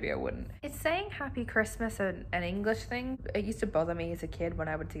 then maybe I wouldn't. Is saying Happy Christmas an English thing? It used to bother me as a kid when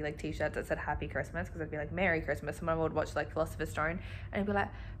I would see like t-shirts that said Happy Christmas, because I'd be like Merry Christmas, and I would watch like Philosopher's Stone and I'd be like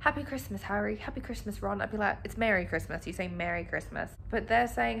Happy Christmas Harry, Happy Christmas Ron. I'd be like, it's Merry Christmas, you say Merry Christmas. But they're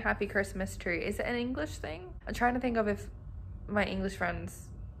saying Happy Christmas too. Is it an English thing? I'm trying to think of if my English friends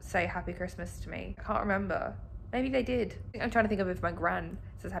say Happy Christmas to me. I can't remember. Maybe they did. I'm trying to think of if my gran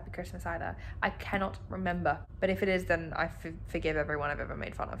says Happy Christmas either. I cannot remember. But if it is, then I forgive everyone I've ever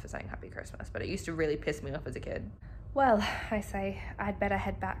made fun of for saying Happy Christmas. But it used to really piss me off as a kid. Well, I say, I'd better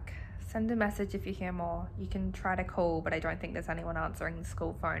head back. Send a message if you hear more. You can try to call, but I don't think there's anyone answering the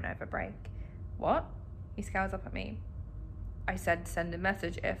school phone over break. What? He scowls up at me. I said send a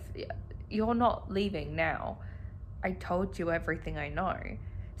message if... You're not leaving now. I told you everything I know.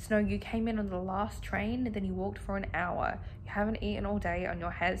 Snow, you came in on the last train and then you walked for an hour. You haven't eaten all day and your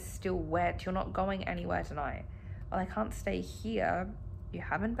hair's still wet. You're not going anywhere tonight. Well, I can't stay here. You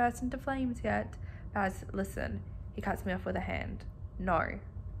haven't burst into flames yet. Baz, listen. He cuts me off with a hand. No.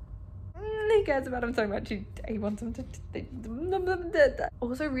 He cares about him so much. He wants him to...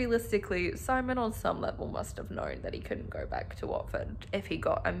 Also, realistically, Simon on some level must have known that he couldn't go back to Watford if he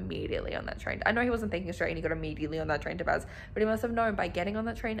got immediately on that train. I know he wasn't thinking straight and he got immediately on that train to Baz, but he must have known by getting on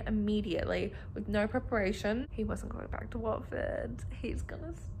that train immediately with no preparation, he wasn't going back to Watford. He's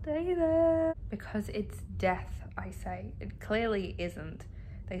gonna stay there. Because it's death, I say. It clearly isn't.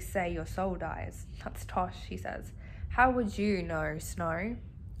 They say your soul dies. That's tosh, he says. How would you know, Snow?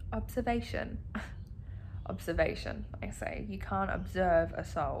 Observation. Observation, I say. You can't observe a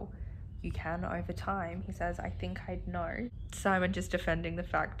soul. You can over time, he says. I think I'd know. Simon just defending the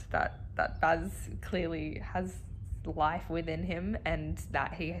fact that Baz clearly has life within him and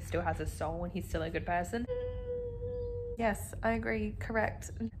that he still has a soul and he's still a good person. Yes, I agree,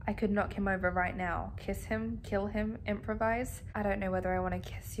 correct. I could knock him over right now. Kiss him, kill him, improvise. I don't know whether I want to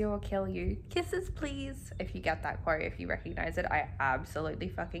kiss you or kill you. Kisses, please. If you get that quote, if you recognize it, I absolutely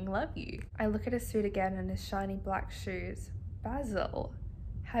fucking love you. I look at his suit again and his shiny black shoes. Basil,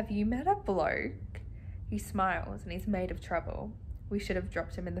 have you met a bloke? He smiles and he's made of trouble. We should have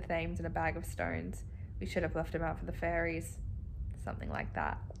dropped him in the Thames in a bag of stones. We should have left him out for the fairies. Something like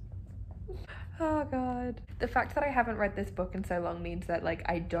that. Oh god. The fact that I haven't read this book in so long means that like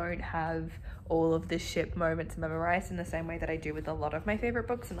I don't have all of the ship moments memorized in the same way that I do with a lot of my favorite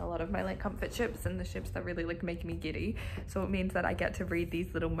books and a lot of my like comfort ships and the ships that really like make me giddy. So it means that I get to read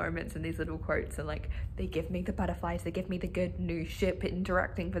these little moments and these little quotes and like they give me the butterflies, they give me the good new ship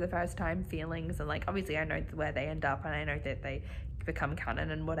interacting for the first time feelings, and like obviously I know where they end up and I know that they become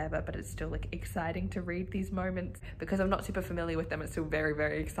canon and whatever, but it's still like exciting to read these moments because I'm not super familiar with them. It's still very,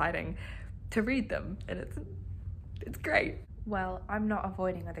 very exciting to read them, and it's great. Well, I'm not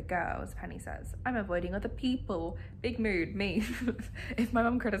avoiding other girls, Penny says. I'm avoiding other people. Big mood, me. If my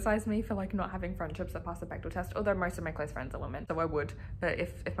mum criticized me for like not having friendships that pass the Bechdel test, although most of my close friends are women, so I would, but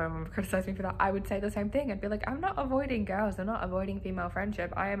if my mum criticized me for that, I would say the same thing. I'd be like, I'm not avoiding girls, I'm not avoiding female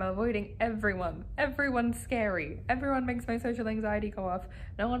friendship, I am avoiding everyone. Everyone's scary. Everyone makes my social anxiety go off.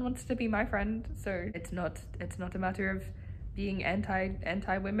 No one wants to be my friend, so it's not a matter of being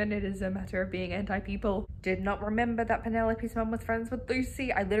anti-women, it is a matter of being anti-people. Did not remember that Penelope's mum was friends with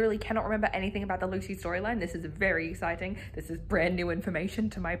Lucy. I literally cannot remember anything about the Lucy storyline. This is very exciting. This is brand new information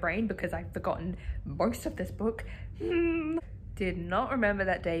to my brain because I've forgotten most of this book. Did not remember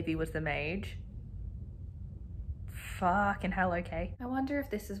that Davy was the mage. Fucking hell, okay. I wonder if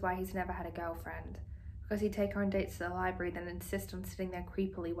this is why he's never had a girlfriend. Because he'd take her on dates to the library, then insist on sitting there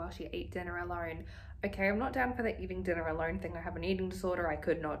creepily while she ate dinner alone. Okay, I'm not down for the eating dinner alone thing. I have an eating disorder. I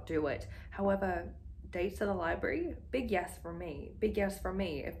could not do it. However, dates to the library, big yes from me. Big yes from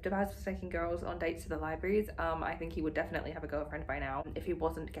me. If Dabaz was taking girls on dates to the libraries, I think he would definitely have a girlfriend by now. If he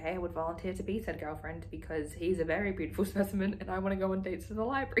wasn't gay, I would volunteer to be said girlfriend because he's a very beautiful specimen and I want to go on dates to the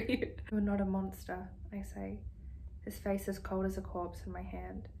library. You're not a monster, I say. His face as cold as a corpse in my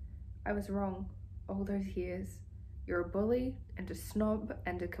hand. I was wrong all those years. You're a bully and a snob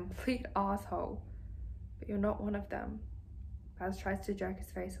and a complete asshole. But you're not one of them. Baz tries to jerk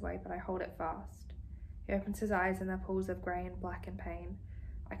his face away, but I hold it fast. He opens his eyes and they're pools of grey and black in pain.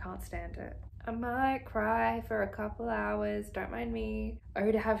 I can't stand it. I might cry for a couple hours, don't mind me.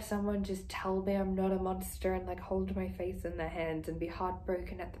 Oh, to have someone just tell me I'm not a monster and like hold my face in their hands and be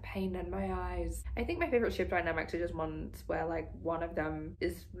heartbroken at the pain in my eyes. I think my favourite ship dynamics are just ones where like one of them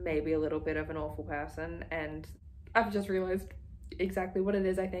is maybe a little bit of an awful person, and I've just realised exactly what it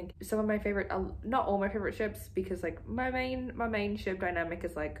is. I think some of my favorite, not all my favorite ships, because like my main ship dynamic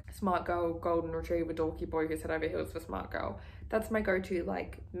is like smart girl, golden retriever, dorky boy who's head over heels for smart girl. That's my go-to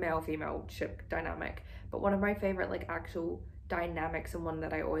like male female ship dynamic. But one of my favorite like actual dynamics, and one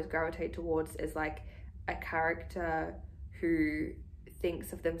that I always gravitate towards, is like a character who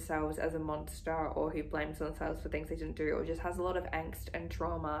thinks of themselves as a monster, or who blames themselves for things they didn't do, or just has a lot of angst and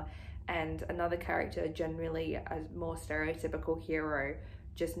trauma, and another character, generally a more stereotypical hero,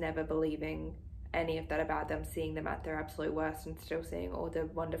 just never believing any of that about them, seeing them at their absolute worst and still seeing all the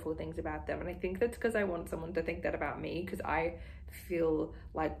wonderful things about them. And I think that's because I want someone to think that about me, because I feel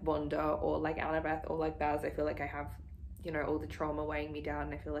like Wanda or like Annabeth or like Baz. I feel like I have, you know, all the trauma weighing me down,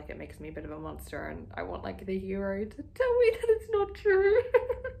 and I feel like it makes me a bit of a monster, and I want like the hero to tell me that it's not true.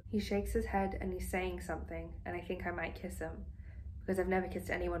 He shakes his head and he's saying something, and I think I might kiss him. Because I've never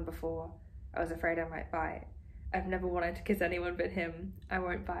kissed anyone before. I was afraid I might bite. I've never wanted to kiss anyone but him. I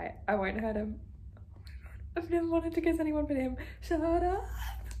won't bite. I won't hurt him. I've never wanted to kiss anyone but him. Shut up.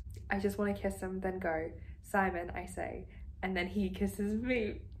 I just want to kiss him, then go. Simon, I say. And then he kisses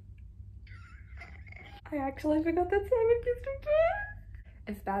me. I actually forgot that Simon kissed him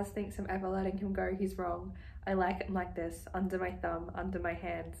too. If Baz thinks I'm ever letting him go, he's wrong. I like him like this, under my thumb, under my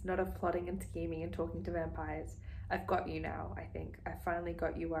hands, not of plotting and scheming and talking to vampires. I've got you now, I think. I finally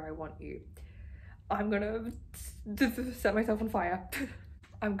got you where I want you. I'm gonna set myself on fire.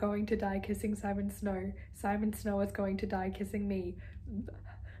 I'm going to die kissing Simon Snow. Simon Snow is going to die kissing me.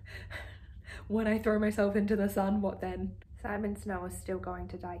 When I throw myself into the sun, what then? Simon Snow is still going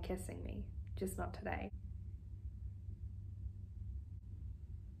to die kissing me, just not today.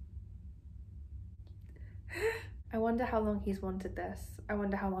 I wonder how long he's wanted this. I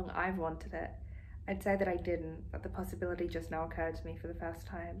wonder how long I've wanted it. I'd say that I didn't, but the possibility just now occurred to me for the first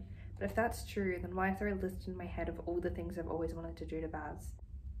time. But if that's true, then why is there a list in my head of all the things I've always wanted to do to Baz?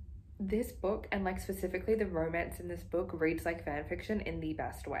 This book, and like specifically the romance in this book, reads like fanfiction in the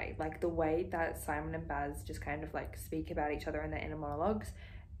best way. Like the way that Simon and Baz just kind of like speak about each other in their inner monologues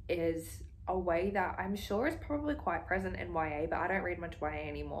is a way that I'm sure is probably quite present in YA, but I don't read much YA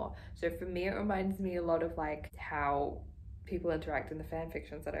anymore. So for me, it reminds me a lot of like how people interact in the fan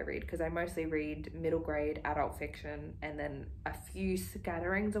fictions that I read, because I mostly read middle grade adult fiction and then a few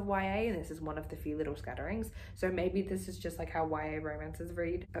scatterings of YA, and this is one of the few little scatterings. So maybe this is just like how YA romances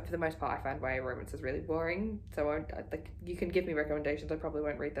read, but for the most part I find YA romances really boring. So like, you can give me recommendations, I probably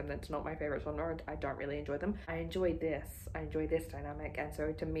won't read them. That's not my favorite genre. I don't really enjoy them. I enjoy this dynamic, and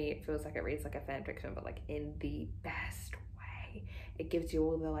so to me it feels like it reads like a fan fiction, but like in the best way. It gives you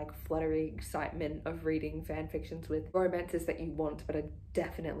all the like fluttery excitement of reading fan fictions with romances that you want but are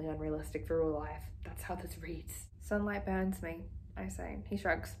definitely unrealistic for real life. That's how this reads. Sunlight burns me, I say. He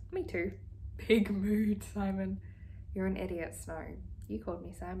shrugs. Me too. Big mood, Simon. You're an idiot, Snow. You called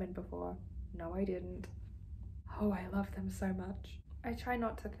me Simon before. No, I didn't. Oh, I love them so much. I try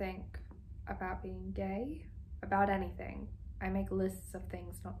not to think about being gay, about anything. I make lists of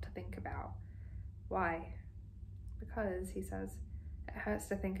things not to think about. Why? Because, he says, it hurts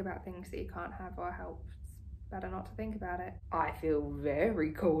to think about things that you can't have or helps better not to think about it. I feel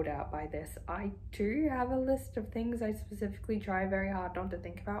very called out by this. I too have a list of things I specifically try very hard not to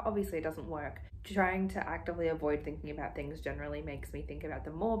think about. Obviously it doesn't work. Trying to actively avoid thinking about things generally makes me think about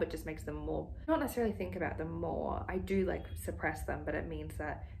them more, but just makes them more, not necessarily think about them more. I do like suppress them, but it means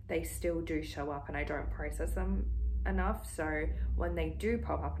that they still do show up and I don't process them enough. So when they do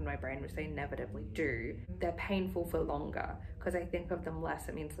pop up in my brain, which they inevitably do, they're painful for longer because I think of them less.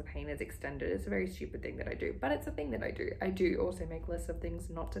 It means the pain is extended. It's a very stupid thing that I do, but it's a thing that I do. I do also make lists of things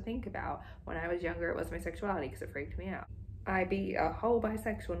not to think about. When I was younger, it was my sexuality because it freaked me out. I be a whole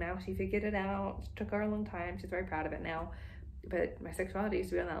bisexual now. She figured it out. It took her a long time. She's very proud of it now. but my sexuality used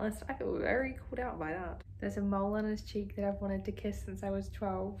to be on that list. I feel very called out by that. There's a mole on his cheek that I've wanted to kiss since I was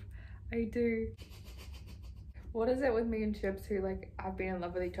 12. I do. What is it with me and Chips who like have been in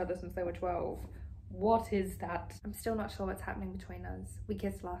love with each other since they were 12? What is that? I'm still not sure what's happening between us. We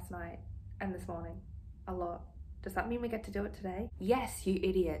kissed last night and this morning. A lot. Does that mean we get to do it today? Yes, you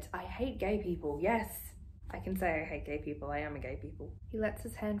idiot. I hate gay people. Yes. I can say I hate gay people. I am a gay people. He lets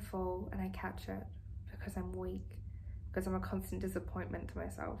his hand fall and I catch it because I'm weak. Because I'm a constant disappointment to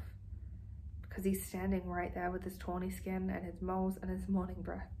myself. Because he's standing right there with his tawny skin and his moles and his morning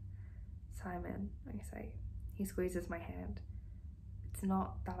breath. Simon, I say. He squeezes my hand. It's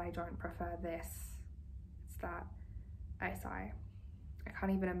not that I don't prefer this. It's that I sigh. I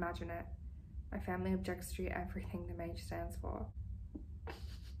can't even imagine it. My family objects to everything the mage stands for.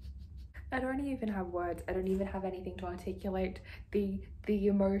 I don't even have words. I don't even have anything to articulate the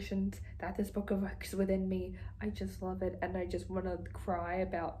emotions that this book evokes within me. I just love it and I just want to cry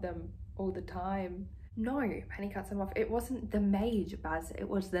about them all the time. No, Penny cuts him off. It wasn't the mage, Baz. It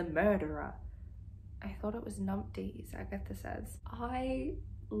was the murderer. I thought it was numpties, Agatha says. I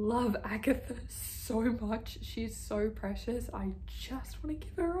love Agatha so much. She's so precious. I just want to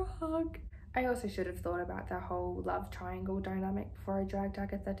give her a hug. I also should have thought about the whole love triangle dynamic before I dragged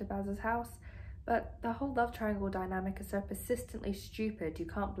Agatha to Baz's house, but the whole love triangle dynamic is so persistently stupid you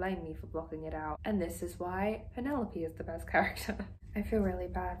can't blame me for blocking it out. And this is why Penelope is the best character. I feel really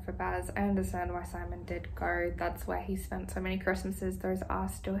bad for Baz. I understand why Simon did go. That's where he spent so many Christmases. Those are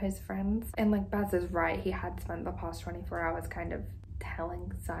still his friends. And like Baz is right, he had spent the past 24 hours kind of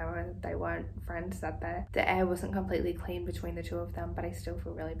telling Simon that they weren't friends, that the air wasn't completely clean between the two of them, but I still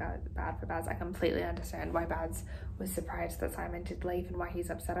feel really bad for Baz. I completely understand why Baz was surprised that Simon did leave and why he's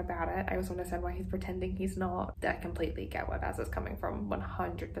upset about it. I also understand why he's pretending he's not. I completely get where Baz is coming from,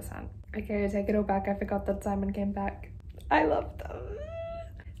 100%. Okay, I take it all back. I forgot that Simon came back. I love them.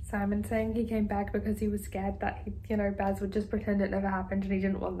 Simon saying he came back because he was scared that he, you know, Baz would just pretend it never happened and he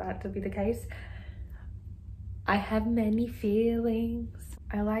didn't want that to be the case. I have many feelings.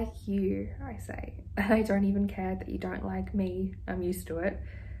 I like you, I say. And I don't even care that you don't like me. I'm used to it.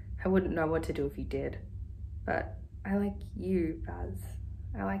 I wouldn't know what to do if you did. But I like you, Baz.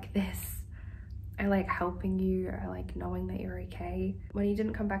 I like this. I like helping you. I like knowing that you're okay. When you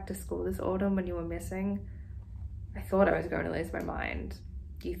didn't come back to school this autumn, when you were missing, I thought I was going to lose my mind.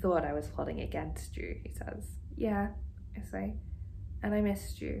 You thought I was plotting against you, he says. Yeah, I say. And I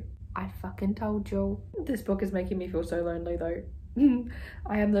missed you. I fucking told you. This book is making me feel so lonely though.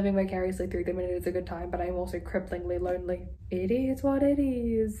 I am living vicariously through them and it is a good time, but I am also cripplingly lonely. It is what it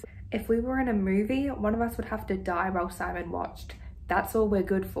is. If we were in a movie, one of us would have to die while Simon watched. That's all we're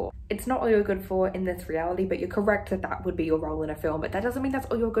good for. It's not all you're good for in this reality, but you're correct that that would be your role in a film, but that doesn't mean that's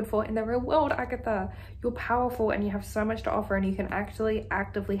all you're good for in the real world, Agatha. You're powerful and you have so much to offer and you can actually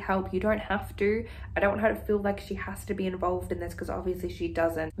actively help. You don't have to. I don't want her to feel like she has to be involved in this because obviously she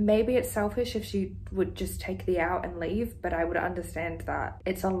doesn't. Maybe it's selfish if she would just take the out and leave, but I would understand that.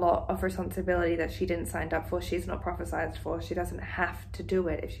 It's a lot of responsibility that she didn't sign up for. She's not prophesized for. She doesn't have to do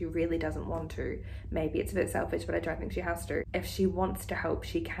it if she really doesn't want to. Maybe it's a bit selfish, but I don't think she has to. If she wants to help,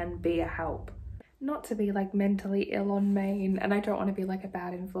 she can be a help. Not to be like mentally ill on Maine, and I don't want to be like a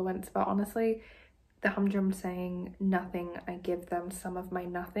bad influence, but honestly, the humdrum saying nothing, I give them some of my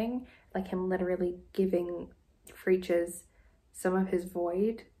nothing, like him literally giving creatures some of his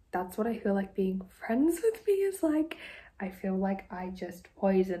void, that's what I feel like being friends with me is like. I feel like I just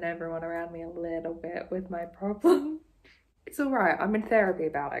poison everyone around me a little bit with my problem. It's alright, I'm in therapy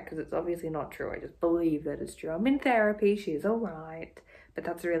about it because it's obviously not true. I just believe that it's true. I'm in therapy, she's alright. But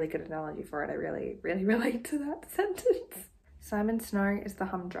that's a really good analogy for it. I really relate to that sentence. Simon Snow is the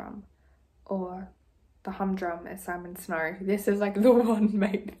humdrum. Or the humdrum is Simon Snow. This is like the one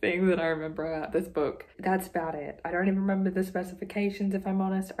main thing that I remember about this book. That's about it. I don't even remember the specifications if I'm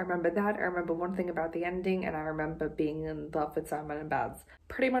honest. I remember that. I remember one thing about the ending and I remember being in love with Simon and Baz.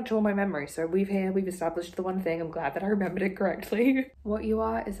 Pretty much all my memories. So we've established the one thing. I'm glad that I remembered it correctly. What you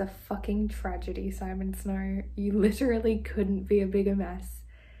are is a fucking tragedy, Simon Snow. You literally couldn't be a bigger mess.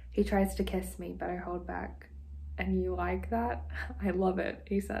 He tries to kiss me, but I hold back. And you like that? I love it,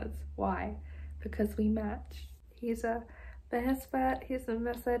 he says. Why? Because we match. He's a best bet. He's the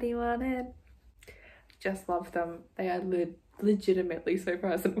mess that he wanted. Just love them. They are legitimately so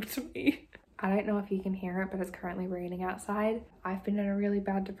personal to me. I don't know if you can hear it, but it's currently raining outside. I've been in a really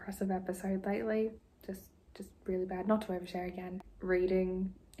bad depressive episode lately. Just really bad. Not to overshare again.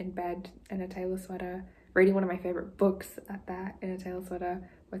 Reading in bed in a tailor sweater. Reading one of my favorite books at that in a tailor sweater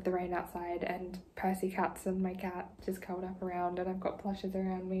with the rain outside and Percy cats and my cat just curled up around and I've got plushes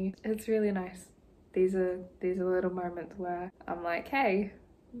around me. It's really nice. These are little moments where I'm like, hey,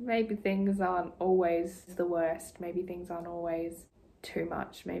 maybe things aren't always the worst. Maybe things aren't always too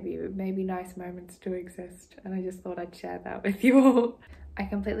much. Maybe nice moments do exist. And I just thought I'd share that with you all. I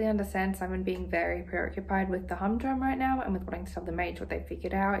completely understand Simon being very preoccupied with the humdrum right now and with wanting to tell the mage what they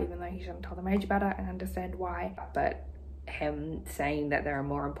figured out, even though he shouldn't tell the mage about it, and understand why. But him saying that there are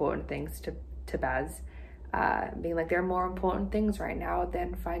more important things to Baz, being like, there are more important things right now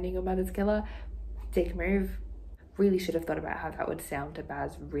than finding your mother's killer. Dick move. Really should have thought about how that would sound to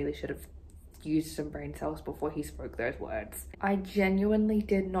Baz. Really should have used some brain cells before he spoke those words. I genuinely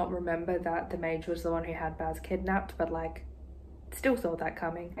did not remember that the mage was the one who had Baz kidnapped, but like, still saw that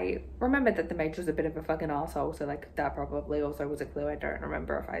coming. I remembered that the mage was a bit of a fucking asshole, so like that probably also was a clue. I don't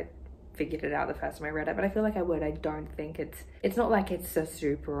remember if I figured it out the first time I read it, but I feel like I would. I don't think it's not like it's a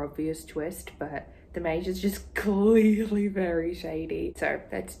super obvious twist, but the mage is just clearly very shady, so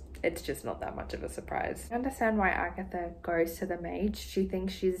it's just not that much of a surprise. I understand why Agatha goes to the mage. She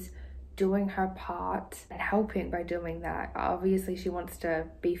thinks she's doing her part and helping by doing that. Obviously she wants to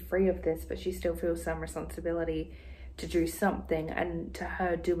be free of this, but she still feels some responsibility to do something, and to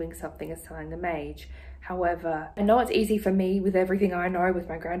her doing something is telling the mage. However, I know it's easy for me with everything I know, with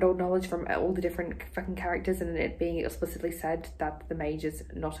my grand old knowledge from all the different fucking characters, and it being explicitly said that the mage is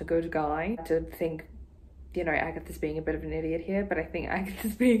not a good guy, to think, you know, Agatha's being a bit of an idiot here. But I think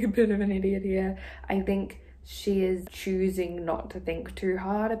Agatha's being a bit of an idiot here. I think she is choosing not to think too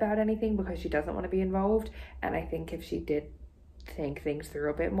hard about anything because she doesn't want to be involved, and I think if she did think things through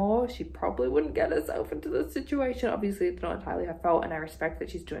a bit more, she probably wouldn't get herself into this situation. Obviously it's not entirely her fault, and I respect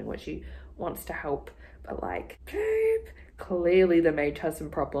that she's doing what she wants to help, but like, babe, clearly the mage has some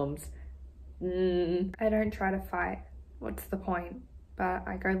problems. I don't try to fight, what's the point? But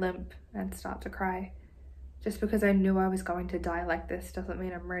I go limp and start to cry. Just because I knew I was going to die like this doesn't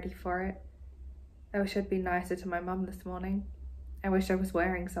mean I'm ready for it. I wish I'd been nicer to my mum this morning. I wish I was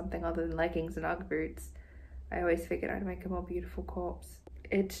wearing something other than leggings and Ugg boots. I always figured I'd make a more beautiful corpse.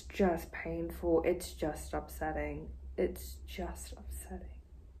 It's just painful. It's just upsetting. It's just upsetting.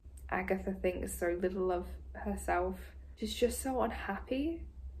 Agatha thinks so little of herself. She's just so unhappy.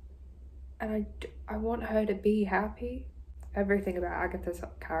 And I want her to be happy. Everything about Agatha's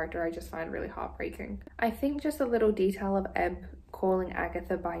character I just find really heartbreaking. I think just a little detail of Ebb calling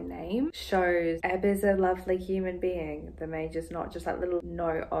Agatha by name shows Ebb is a lovely human being. The mage is not. Just that little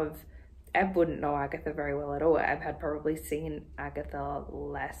note of Ebb wouldn't know Agatha very well at all. Ebb had probably seen Agatha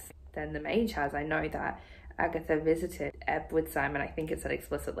less than the mage has. I know that Agatha visited Ebb with Simon. I think it said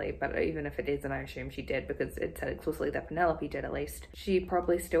explicitly, but even if it isn't, I assume she did because it said explicitly that Penelope did at least. She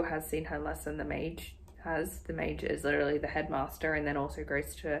probably still has seen her less than the mage has. The mage is literally the headmaster and then also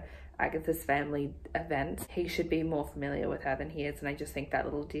goes to Agatha's family events. He should be more familiar with her than he is, and I just think that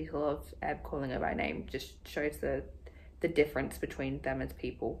little detail of Ebb calling her by name just shows the difference between them as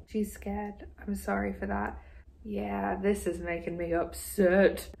people. She's scared. I'm sorry for that. Yeah, this is making me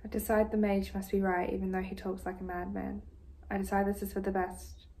upset. I decide the mage must be right, even though he talks like a madman. I decide this is for the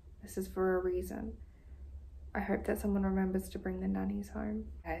best. This is for a reason. I hope that someone remembers to bring the nannies home.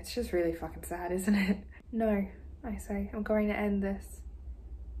 Yeah, it's just really fucking sad, isn't it? No, I say, I'm going to end this.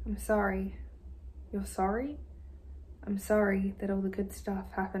 I'm sorry. You're sorry? I'm sorry that all the good stuff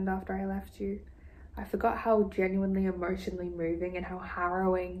happened after I left you. I forgot how genuinely emotionally moving and how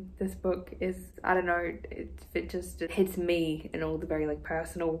harrowing this book is. I don't know, it hits me in all the very like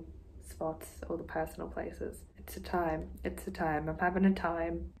personal spots, all the personal places. It's a time, I'm having a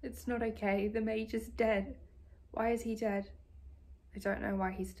time. It's not okay, the mage is dead. Why is he dead? I don't know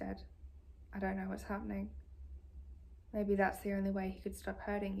why he's dead. I don't know what's happening. Maybe that's the only way he could stop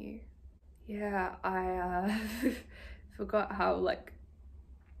hurting you. Yeah, I forgot how like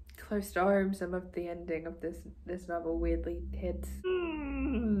close to home some of the ending of this novel weirdly hits.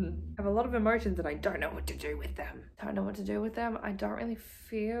 I have a lot of emotions and I don't know what to do with them. I don't really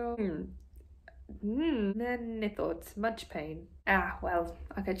feel many thoughts, much pain. Well,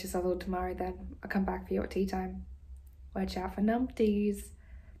 I'll catch yourself all tomorrow then. I'll come back for you at tea time. Watch out for numpties.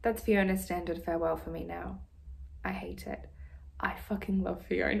 That's Fiona's standard farewell for me now. I hate it. I fucking love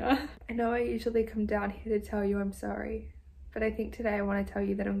Fiona. I know I usually come down here to tell you I'm sorry, but I think today I want to tell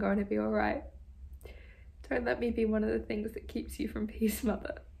you that I'm going to be alright. Don't let me be one of the things that keeps you from peace,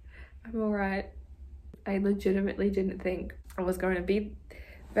 Mother. I'm alright. I legitimately didn't think I was going to be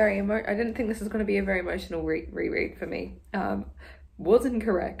I didn't think this was going to be a very emotional reread for me. Was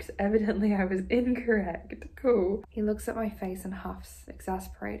incorrect. Evidently I was incorrect. Cool. He looks at my face and huffs,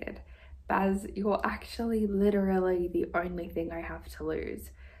 exasperated. Baz, you're actually literally the only thing I have to lose.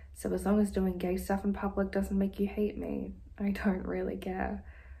 So as long as doing gay stuff in public doesn't make you hate me, I don't really care.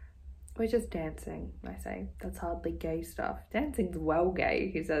 We're just dancing, I say. That's hardly gay stuff. Dancing's well gay,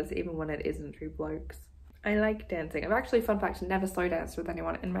 he says, even when it isn't through blokes. I like dancing. I've actually, fun fact, never slow danced with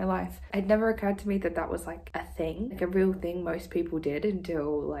anyone in my life. It never occurred to me that that was like a thing, like a real thing most people did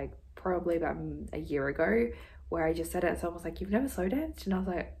until like probably about a year ago, where I just said it and someone was like, you've never slow danced? And I was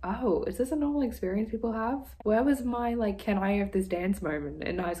like, oh, is this a normal experience people have? Where was my like, can I have this dance moment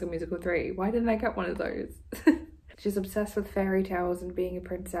in High School Musical 3? Why didn't I get one of those? She's obsessed with fairy tales and being a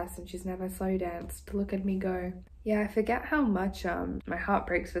princess, and she's never slow danced. Look at me go. Yeah, I forget how much my heart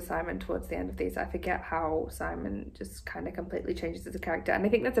breaks for Simon towards the end of these. I forget how Simon just kind of completely changes as a character, and I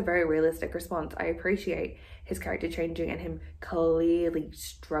think that's a very realistic response. I appreciate his character changing and him clearly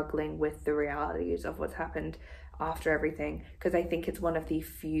struggling with the realities of what's happened after everything, because I think it's one of the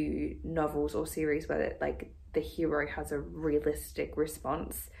few novels or series where like the hero has a realistic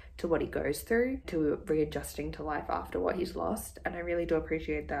response to what he goes through, to readjusting to life after what he's lost, and I really do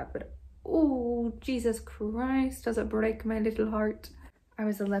appreciate that. But oh, Jesus Christ, does it break my little heart. I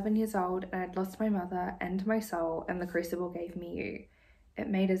was 11 years old and I'd lost my mother and my soul, and the crucible gave me you. It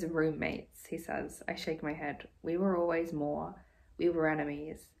made us roommates, he says. I shake my head. We were always more. We were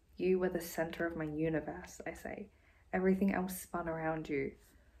enemies. You were the center of my universe, I say. Everything else spun around you.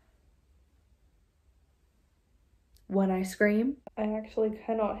 When I scream, I actually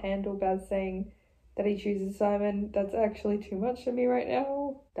cannot handle Baz saying that he chooses Simon. That's actually too much for me right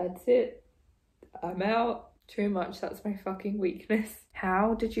now. That's it. I'm out. Too much. That's my fucking weakness.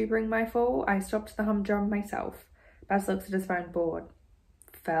 How did you bring my fall? I stopped the humdrum myself. Baz looks at his phone, bored.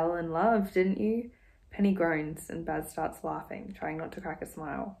 Fell in love, didn't you? Penny groans and Baz starts laughing, trying not to crack a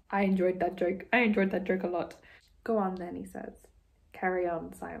smile. I enjoyed that joke. I enjoyed that joke a lot. Go on then, he says. Carry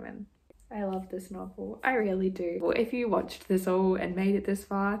on, Simon. I love this novel. I really do. Well, if you watched this all and made it this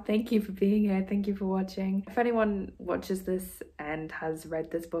far, thank you for being here. Thank you for watching. If anyone watches this and has read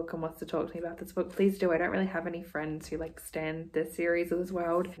this book and wants to talk to me about this book, please do. I don't really have any friends who like stand this series or this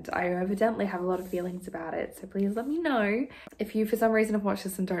world, and I evidently have a lot of feelings about it, so please let me know. If you for some reason have watched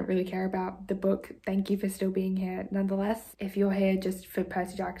this and don't really care about the book, thank you for still being here nonetheless. If you're here just for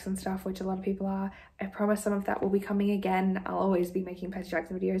Percy Jackson stuff, which a lot of people are, I promise some of that will be coming again. I'll always be making Percy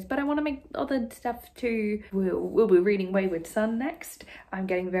Jackson videos, but I want to make other stuff too. We'll be reading Wayward Son next. I'm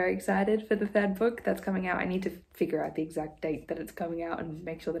getting very excited for the third book that's coming out. I need to figure out the exact date that it's coming out and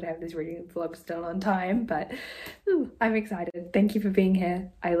make sure that I have this reading vlog still on time, but I'm excited. Thank you for being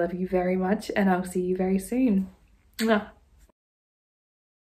here. I love you very much, and I'll see you very soon. Mwah.